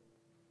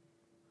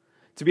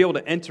 to be able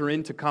to enter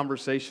into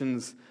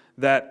conversations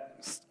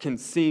that can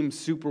seem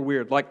super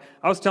weird. Like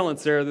I was telling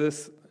Sarah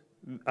this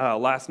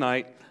last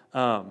night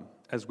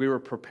as we were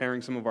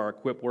preparing some of our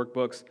Equip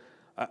workbooks.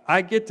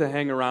 I get to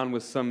hang around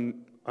with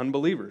some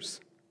unbelievers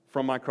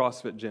from my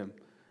CrossFit gym.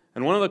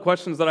 And one of the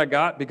questions that I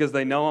got, because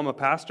they know I'm a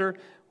pastor,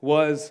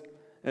 was,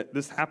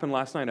 this happened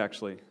last night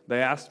actually.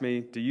 They asked me,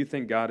 do you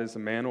think God is a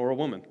man or a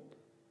woman?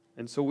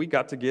 And so we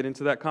got to get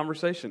into that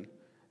conversation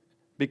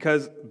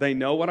because they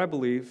know what I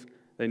believe,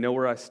 they know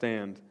where I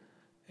stand,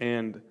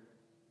 and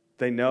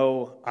they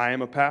know I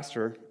am a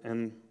pastor,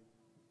 and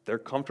they're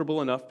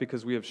comfortable enough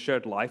because we have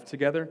shared life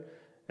together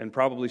and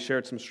probably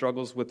shared some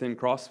struggles within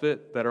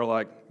CrossFit that are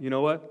like, you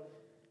know what?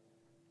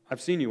 I've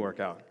seen you work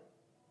out.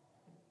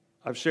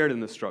 I've shared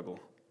in this struggle.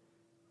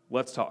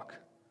 Let's talk.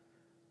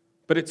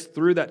 But it's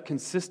through that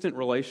consistent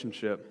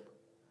relationship,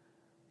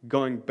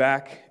 going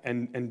back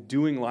and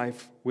doing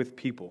life with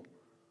people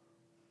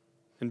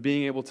and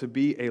being able to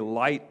be a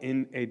light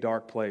in a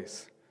dark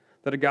place,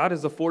 that God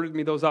has afforded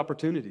me those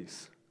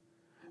opportunities.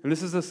 And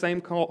this is the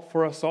same call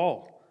for us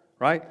all,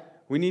 right?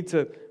 We need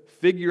to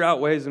figure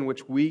out ways in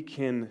which we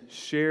can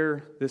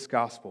share this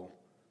gospel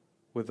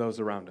with those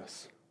around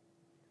us,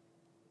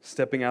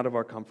 stepping out of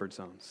our comfort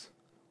zones,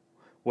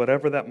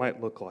 whatever that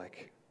might look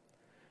like.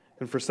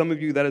 And for some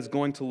of you, that is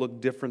going to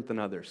look different than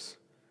others.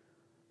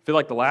 I feel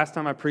like the last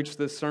time I preached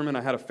this sermon,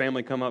 I had a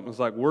family come up and was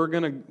like, we're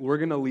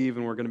gonna leave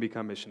and we're gonna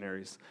become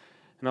missionaries.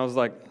 And I was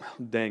like,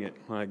 dang it.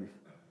 Like,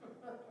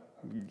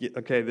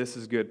 okay, this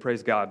is good,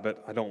 praise God,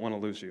 but I don't want to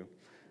lose you.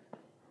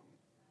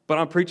 But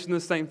I'm preaching the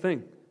same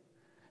thing.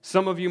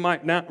 Some of you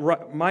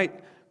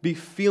might be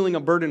feeling a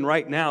burden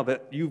right now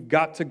that you've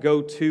got to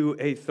go to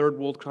a third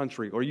world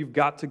country, or you've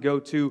got to go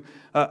to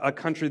a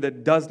country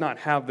that does not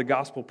have the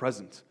gospel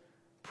present.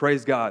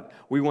 Praise God.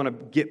 We want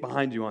to get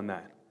behind you on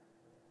that.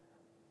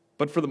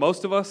 But for the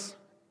most of us,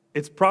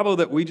 it's probably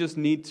that we just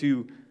need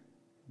to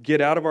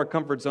get out of our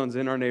comfort zones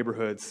in our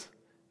neighborhoods,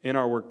 in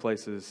our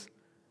workplaces,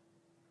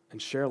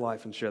 and share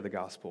life and share the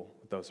gospel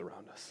with those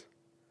around us.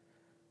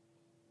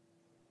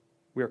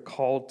 We are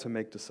called to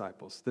make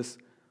disciples. This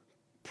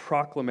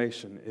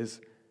proclamation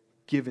is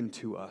given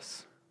to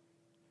us,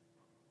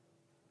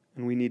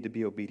 and we need to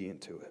be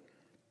obedient to it.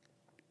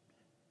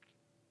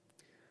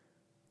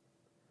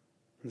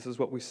 This is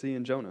what we see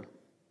in Jonah.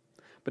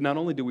 But not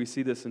only do we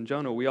see this in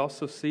Jonah, we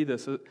also see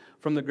this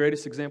from the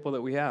greatest example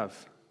that we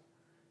have,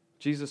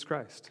 Jesus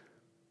Christ,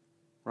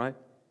 right?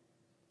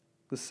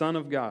 The Son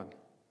of God,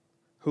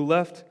 who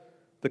left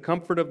the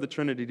comfort of the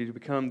Trinity to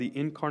become the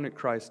incarnate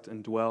Christ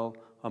and dwell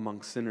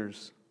among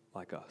sinners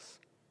like us.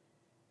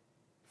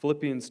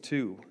 Philippians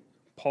 2,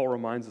 Paul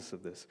reminds us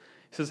of this.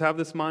 He says, have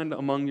this mind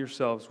among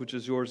yourselves, which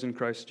is yours in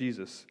Christ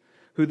Jesus,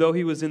 who though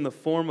he was in the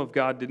form of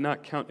God, did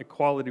not count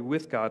equality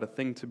with God a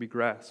thing to be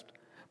grasped,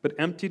 but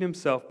emptied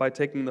himself by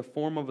taking the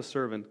form of a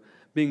servant,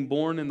 being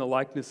born in the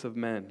likeness of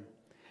men.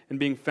 And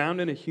being found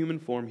in a human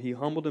form, he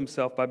humbled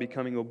himself by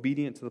becoming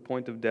obedient to the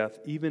point of death,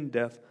 even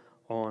death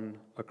on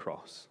a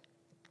cross.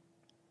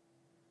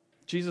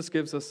 Jesus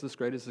gives us this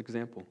greatest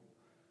example.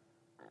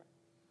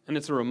 And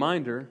it's a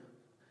reminder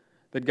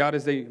that God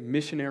is a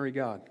missionary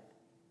God.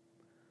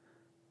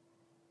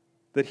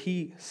 That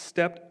he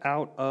stepped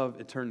out of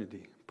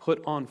eternity,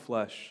 put on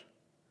flesh,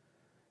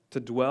 to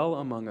dwell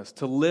among us,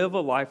 to live a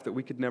life that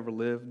we could never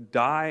live,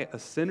 die a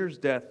sinner's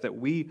death that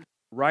we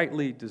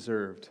rightly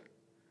deserved,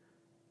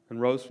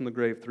 and rose from the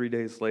grave 3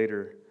 days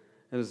later,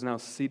 and is now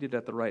seated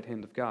at the right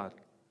hand of God.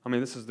 I mean,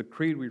 this is the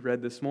creed we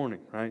read this morning,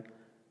 right?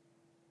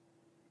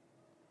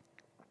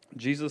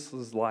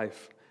 Jesus'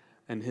 life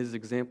and his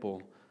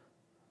example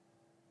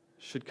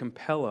should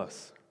compel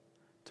us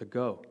to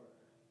go.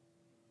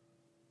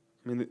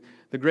 I mean,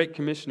 the Great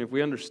Commission, if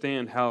we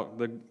understand how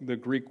the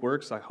Greek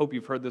works, I hope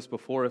you've heard this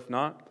before. If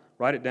not,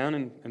 write it down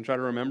and try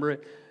to remember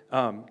it.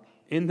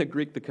 In the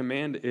Greek, the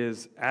command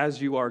is,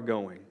 as you are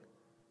going,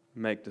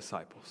 make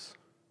disciples.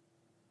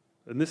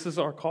 And this is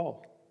our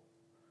call,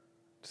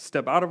 to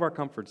step out of our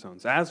comfort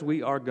zones. As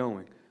we are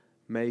going,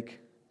 make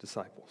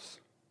disciples.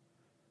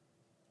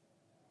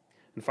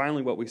 And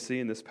finally, what we see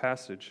in this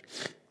passage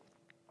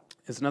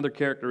is another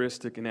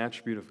characteristic and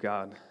attribute of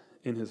God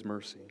in his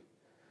mercy.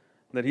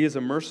 That he is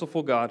a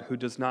merciful God who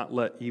does not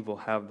let evil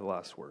have the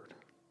last word.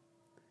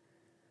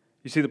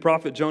 You see, the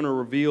prophet Jonah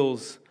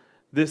reveals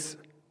this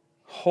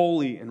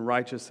holy and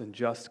righteous and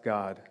just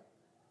God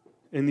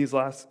in this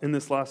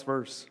last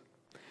verse.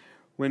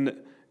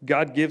 When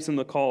God gives him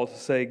the call to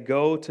say,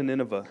 "Go to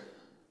Nineveh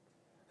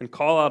and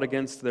call out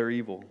against their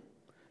evil,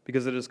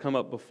 because it has come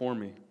up before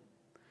me."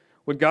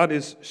 What God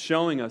is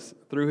showing us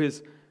through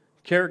his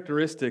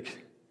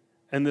characteristic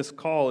and this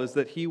call is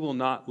that he will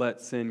not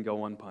let sin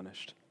go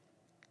unpunished.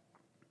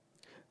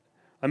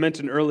 I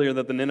mentioned earlier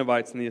that the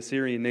Ninevites and the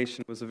Assyrian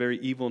nation was a very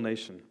evil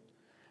nation,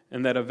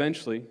 and that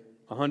eventually,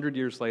 100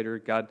 years later,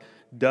 God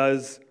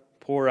does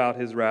pour out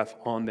his wrath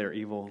on their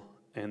evil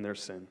and their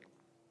sin.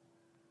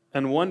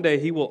 And one day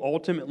he will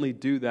ultimately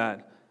do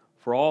that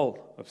for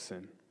all of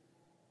sin.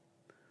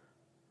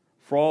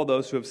 For all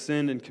those who have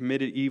sinned and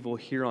committed evil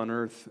here on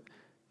earth,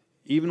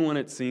 even when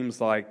it seems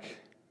like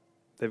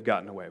they've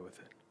gotten away with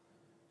it.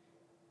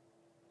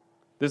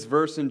 This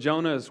verse in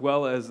Jonah, as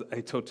well as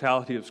a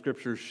totality of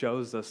Scripture,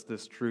 shows us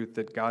this truth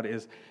that God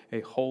is a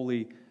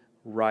holy,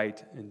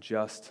 right, and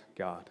just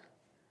God,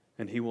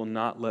 and he will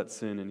not let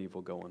sin and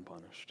evil go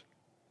unpunished.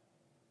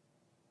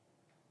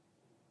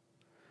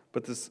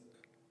 But this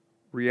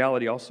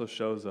reality also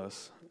shows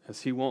us,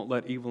 as he won't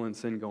let evil and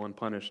sin go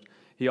unpunished,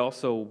 he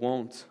also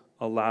won't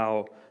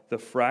allow the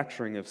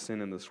fracturing of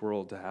sin in this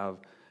world to have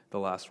the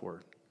last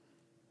word.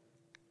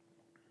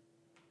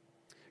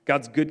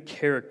 God's good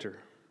character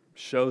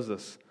shows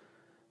us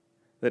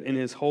that in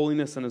his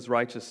holiness and his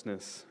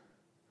righteousness,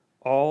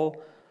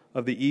 all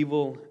of the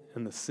evil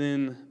and the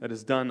sin that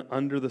is done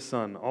under the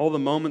sun, all the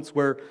moments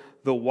where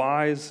the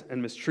wise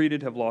and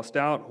mistreated have lost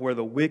out, where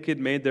the wicked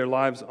made their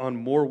lives on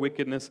more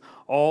wickedness,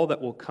 all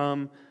that will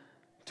come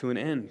to an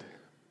end.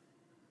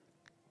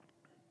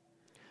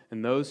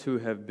 And those who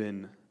have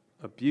been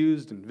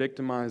abused and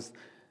victimized,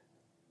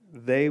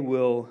 they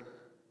will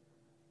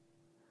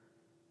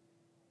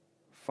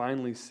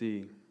finally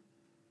see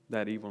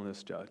that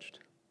evilness judged.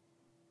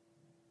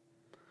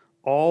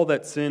 All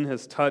that sin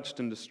has touched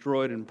and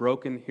destroyed and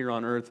broken here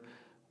on earth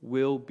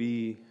will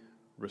be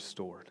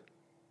restored.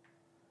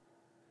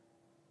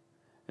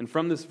 And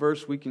from this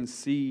verse, we can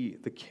see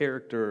the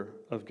character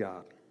of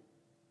God.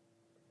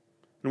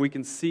 And we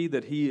can see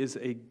that he is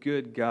a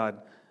good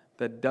God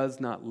that does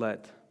not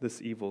let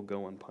this evil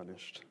go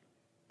unpunished.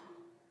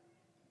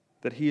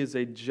 That he is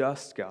a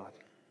just God,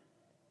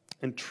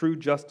 and true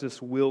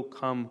justice will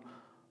come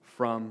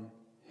from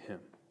him.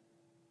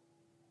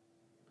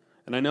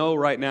 And I know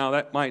right now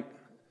that might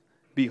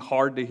be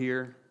hard to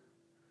hear,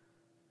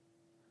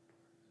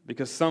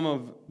 because some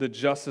of the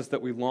justice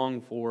that we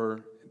long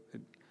for,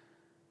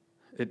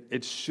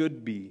 it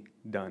should be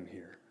done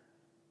here.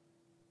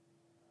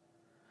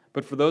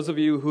 But for those of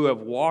you who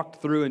have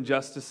walked through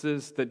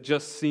injustices that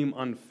just seem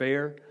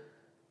unfair,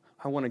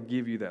 I want to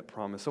give you that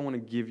promise. I want to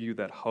give you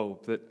that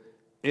hope that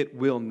it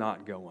will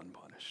not go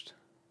unpunished.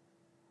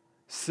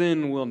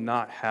 Sin will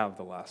not have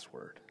the last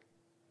word.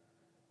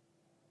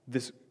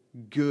 This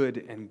good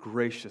and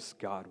gracious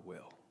God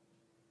will.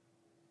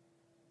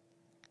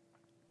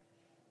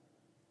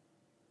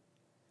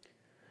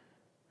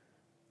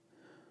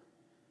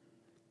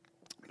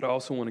 But I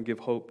also want to give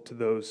hope to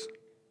those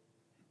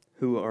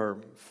who are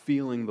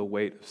feeling the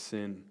weight of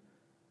sin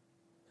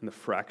and the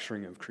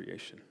fracturing of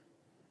creation.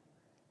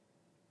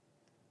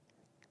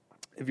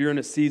 If you're in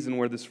a season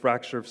where this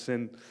fracture of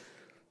sin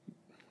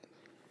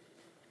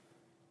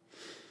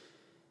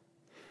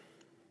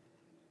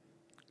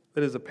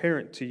that is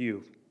apparent to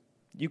you,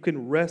 you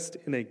can rest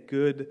in a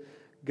good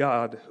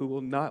God who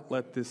will not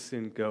let this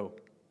sin go,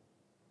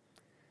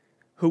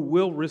 who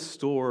will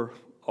restore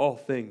all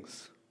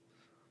things.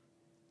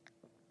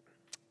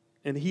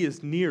 And he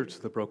is near to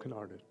the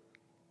brokenhearted.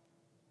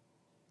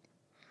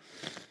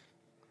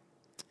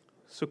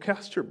 So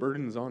cast your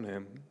burdens on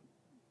him,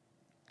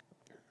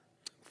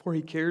 for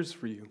he cares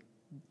for you.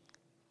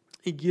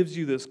 He gives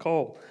you this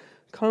call.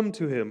 Come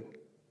to him,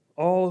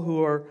 all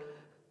who are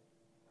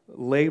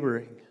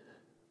laboring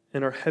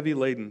and are heavy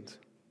laden,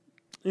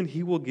 and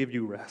he will give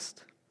you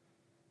rest.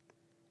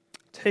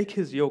 Take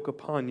his yoke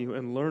upon you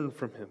and learn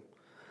from him,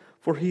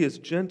 for he is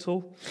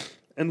gentle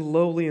and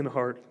lowly in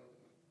heart,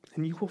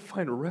 and you will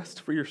find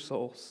rest for your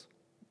souls.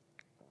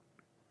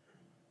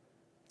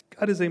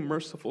 God is a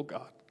merciful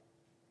God,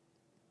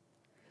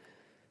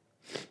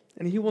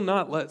 and he will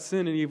not let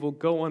sin and evil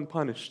go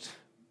unpunished,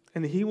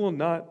 and he will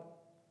not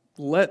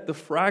let the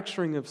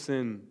fracturing of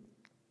sin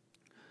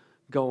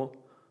go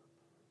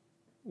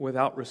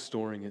without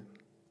restoring it.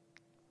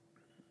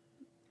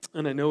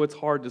 And I know it's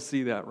hard to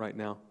see that right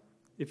now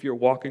if you're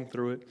walking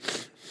through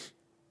it.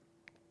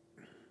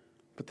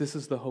 But this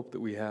is the hope that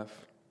we have.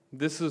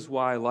 This is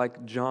why,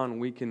 like John,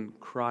 we can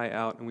cry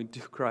out, and we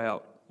do cry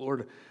out,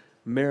 Lord,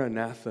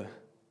 Maranatha,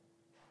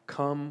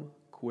 come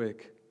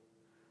quick.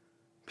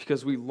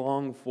 Because we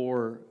long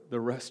for the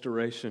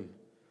restoration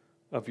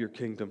of your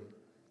kingdom.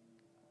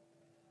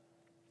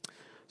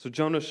 So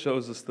Jonah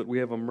shows us that we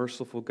have a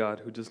merciful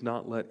God who does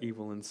not let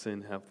evil and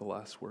sin have the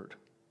last word.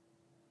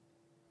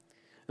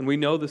 And we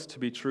know this to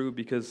be true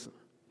because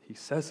he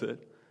says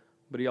it,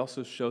 but he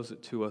also shows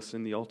it to us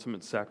in the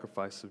ultimate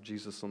sacrifice of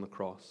Jesus on the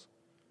cross.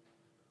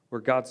 where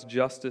God's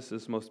justice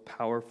is most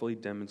powerfully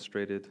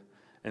demonstrated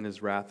and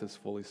his wrath is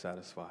fully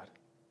satisfied.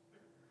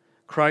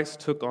 Christ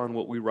took on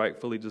what we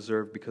rightfully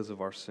deserve because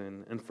of our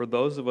sin, and for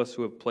those of us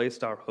who have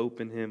placed our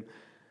hope in him,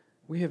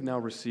 we have now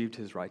received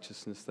his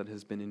righteousness that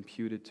has been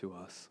imputed to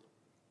us.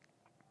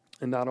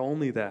 And not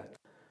only that,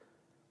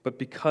 but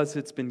because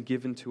it's been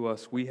given to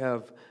us, we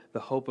have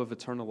the hope of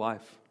eternal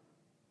life.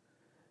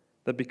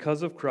 That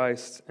because of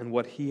Christ and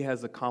what he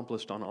has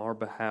accomplished on our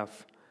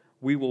behalf,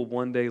 we will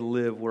one day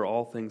live where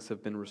all things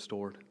have been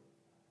restored.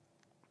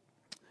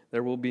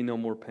 There will be no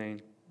more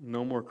pain,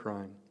 no more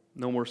crying,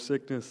 no more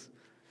sickness,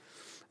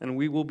 and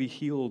we will be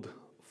healed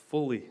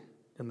fully,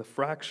 and the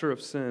fracture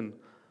of sin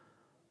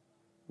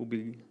will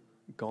be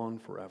gone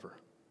forever.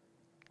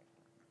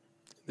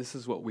 This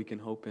is what we can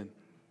hope in.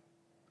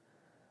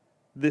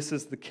 This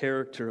is the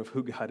character of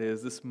who God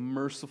is, this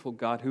merciful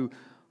God who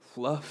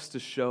loves to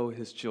show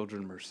his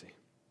children mercy.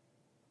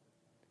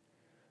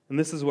 And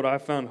this is what I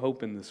found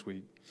hope in this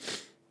week.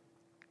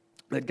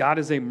 That God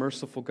is a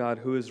merciful God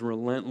who is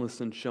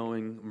relentless in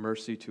showing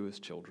mercy to his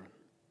children.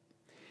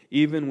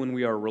 Even when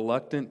we are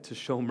reluctant to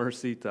show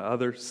mercy to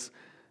others,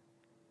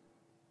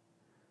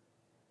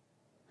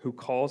 who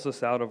calls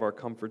us out of our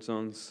comfort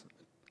zones,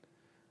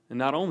 and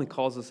not only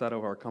calls us out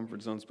of our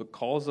comfort zones, but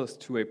calls us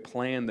to a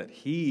plan that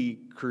he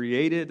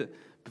created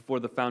before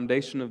the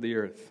foundation of the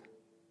earth.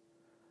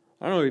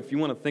 I don't know if you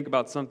want to think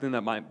about something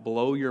that might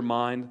blow your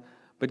mind,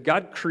 but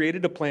God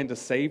created a plan to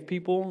save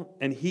people,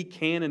 and he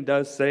can and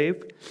does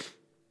save,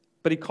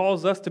 but he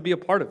calls us to be a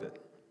part of it.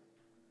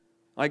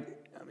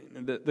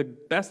 The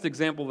best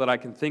example that I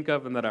can think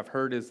of and that I've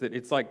heard is that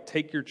it's like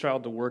take your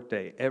child to work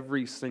day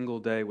every single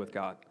day with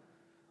God.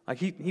 Like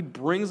he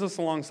brings us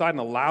alongside and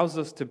allows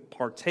us to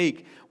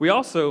partake. We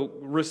also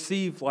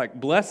receive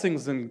like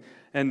blessings and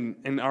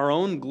our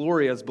own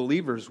glory as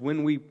believers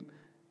when we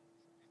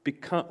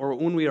become or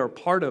when we are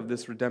part of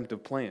this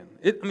redemptive plan.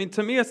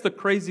 To me, it's the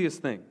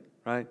craziest thing,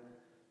 right?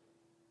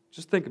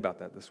 Just think about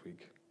that this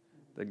week.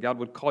 That God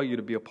would call you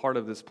to be a part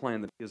of this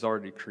plan that he has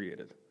already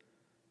created.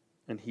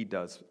 And he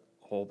does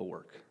all the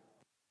work.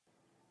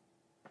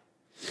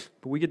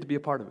 But we get to be a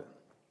part of it.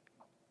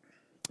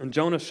 And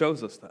Jonah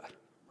shows us that,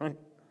 right?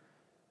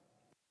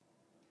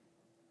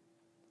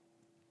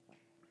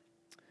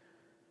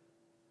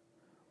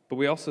 But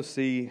we also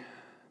see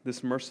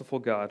this merciful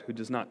God who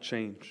does not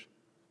change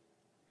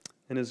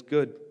and is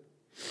good.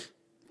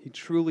 He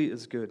truly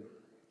is good.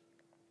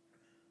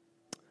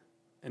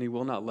 And he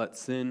will not let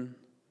sin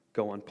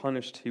go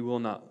unpunished. He will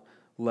not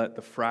let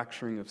the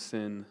fracturing of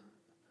sin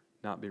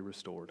not be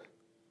restored.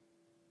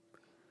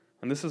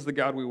 And this is the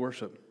God we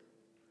worship.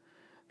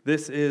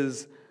 This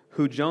is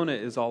who Jonah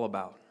is all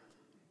about.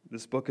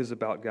 This book is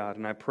about God,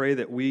 and I pray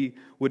that we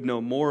would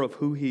know more of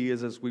who he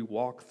is as we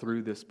walk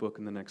through this book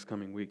in the next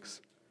coming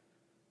weeks.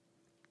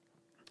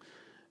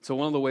 So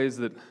one of the ways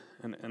that,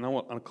 and I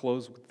want to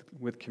close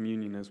with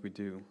communion as we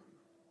do,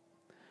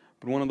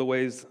 but one of the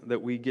ways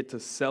that we get to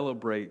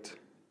celebrate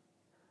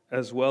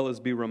as well as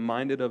be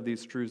reminded of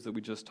these truths that we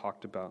just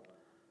talked about,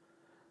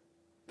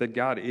 that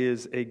God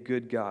is a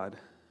good God,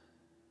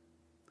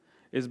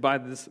 is by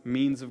this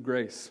means of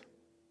grace.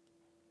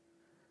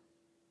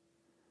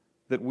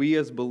 That we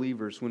as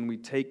believers, when we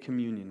take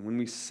communion, when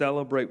we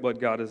celebrate what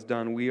God has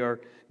done, we are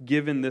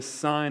given this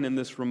sign and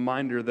this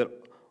reminder that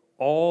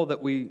all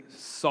that we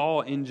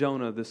saw in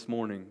Jonah this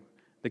morning,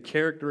 the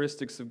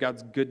characteristics of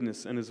God's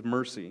goodness and his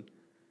mercy,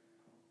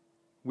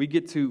 we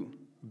get to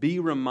be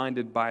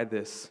reminded by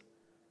this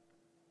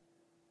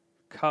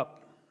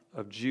cup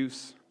of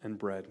juice and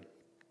bread.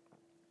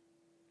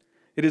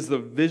 It is the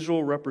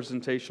visual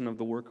representation of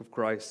the work of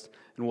Christ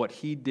and what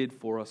he did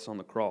for us on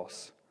the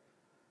cross.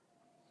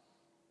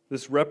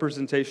 This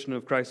representation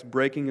of Christ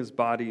breaking his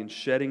body and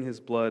shedding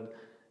his blood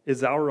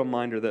is our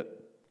reminder that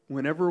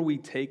whenever we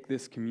take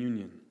this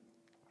communion,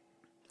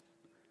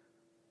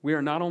 we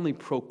are not only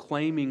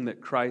proclaiming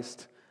that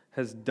Christ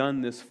has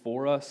done this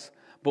for us,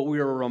 but we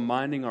are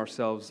reminding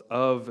ourselves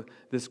of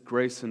this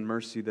grace and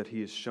mercy that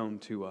he has shown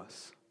to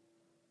us.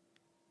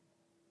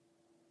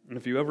 And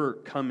if you ever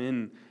come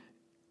in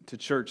to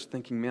church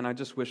thinking, man, I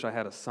just wish I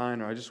had a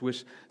sign, or I just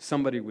wish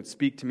somebody would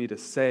speak to me to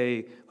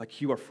say,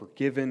 like, you are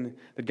forgiven,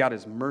 that God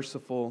is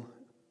merciful.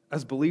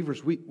 As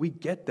believers, we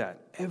get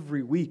that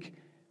every week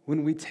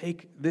when we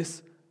take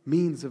this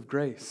means of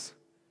grace.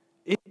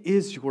 It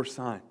is your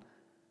sign.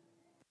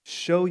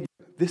 Show you,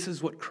 this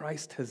is what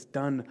Christ has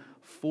done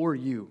for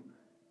you,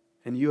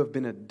 and you have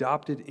been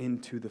adopted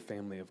into the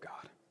family of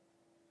God.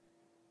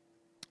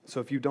 So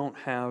if you don't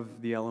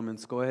have the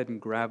elements, go ahead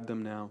and grab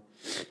them now.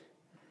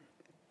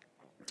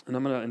 And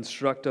I'm going to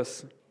instruct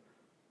us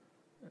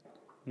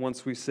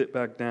once we sit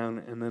back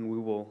down, and then we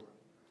will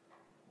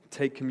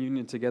take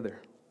communion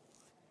together.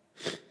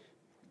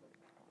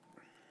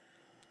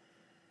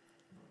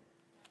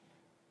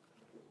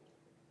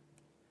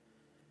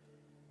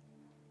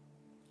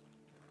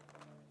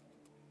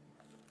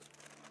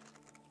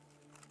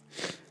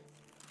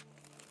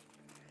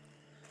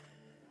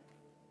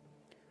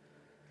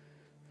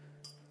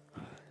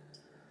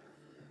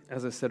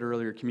 As I said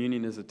earlier,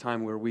 communion is a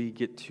time where we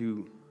get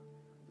to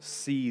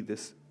see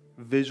this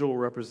visual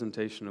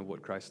representation of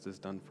what Christ has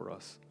done for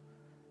us.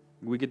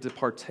 We get to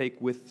partake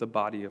with the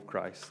body of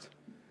Christ.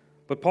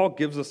 But Paul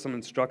gives us some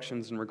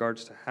instructions in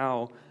regards to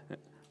how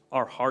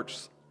our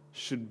hearts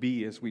should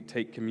be as we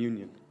take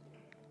communion.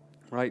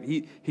 Right?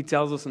 He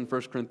tells us in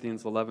 1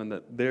 Corinthians 11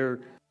 that there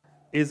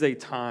is a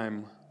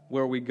time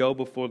where we go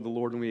before the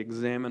Lord and we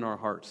examine our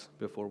hearts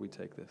before we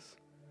take this.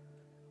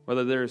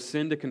 Whether there is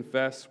sin to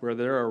confess, where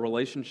there are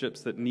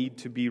relationships that need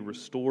to be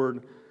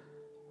restored,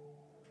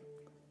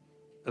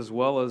 as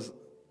well as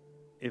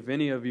if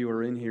any of you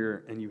are in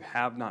here and you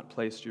have not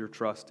placed your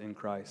trust in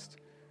Christ,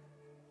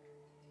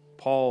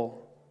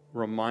 Paul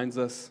reminds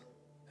us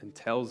and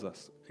tells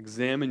us,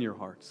 examine your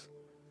hearts.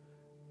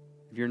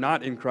 If you're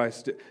not in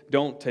Christ,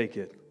 don't take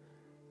it.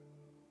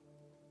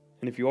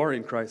 And if you are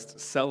in Christ,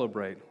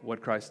 celebrate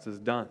what Christ has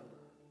done.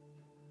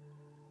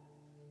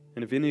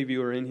 And if any of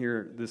you are in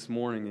here this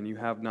morning and you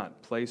have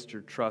not placed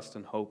your trust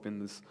and hope in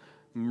this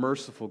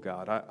merciful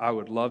God, I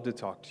would love to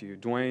talk to you.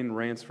 Dwayne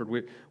Ransford,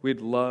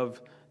 we'd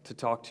love to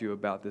talk to you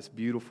about this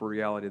beautiful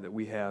reality that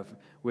we have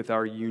with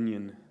our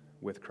union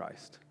with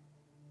Christ.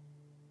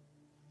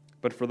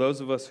 But for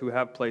those of us who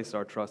have placed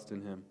our trust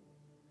in Him,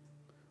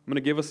 I'm going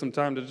to give us some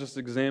time to just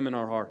examine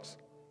our hearts.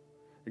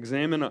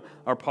 Examine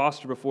our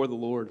posture before the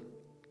Lord.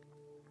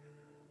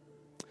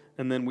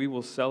 And then we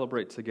will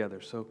celebrate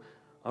together. So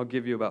I'll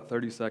give you about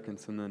 30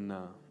 seconds and then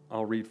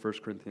I'll read 1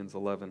 Corinthians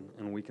 11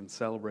 and we can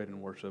celebrate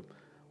and worship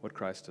what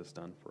Christ has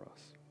done for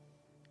us.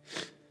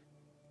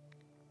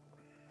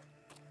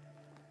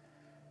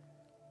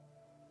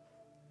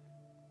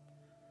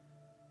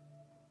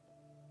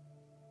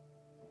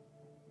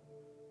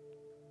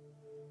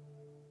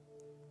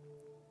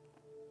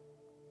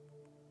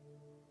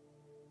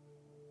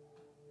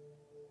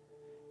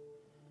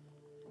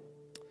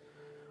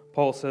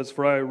 Paul says,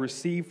 "For I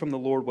received from the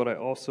Lord what I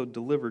also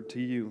delivered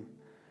to you,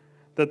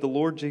 that the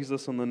Lord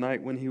Jesus on the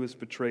night when He was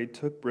betrayed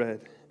took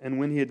bread, and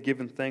when He had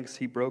given thanks,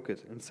 He broke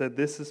it, and said,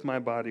 'This is my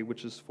body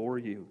which is for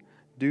you.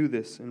 Do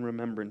this in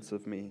remembrance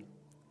of me.'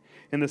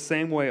 In the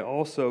same way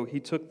also He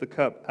took the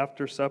cup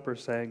after supper,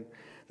 saying,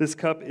 'This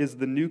cup is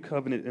the new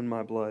covenant in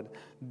my blood.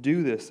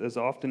 Do this as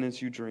often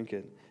as you drink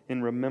it,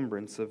 in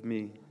remembrance of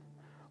me.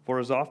 For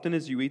as often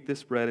as you eat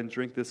this bread and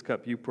drink this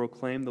cup, you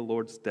proclaim the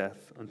Lord's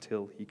death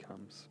until He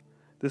comes.'"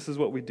 This is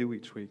what we do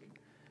each week.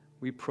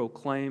 We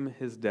proclaim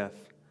His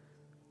death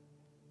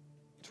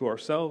to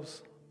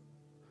ourselves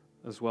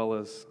as well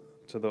as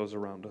to those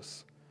around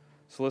us.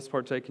 So let's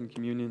partake in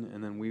communion,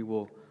 and then we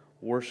will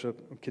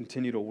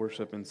continue to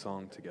worship in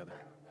song together.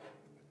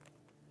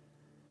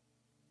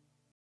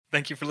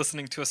 Thank you for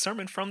listening to a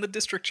sermon from the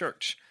District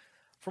Church.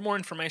 For more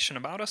information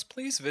about us,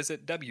 please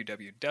visit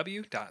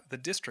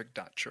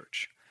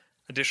www.thedistrict.church.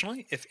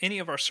 Additionally, if any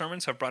of our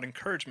sermons have brought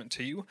encouragement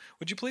to you,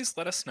 would you please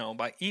let us know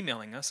by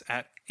emailing us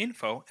at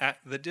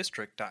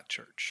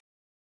info@thedistrict.church.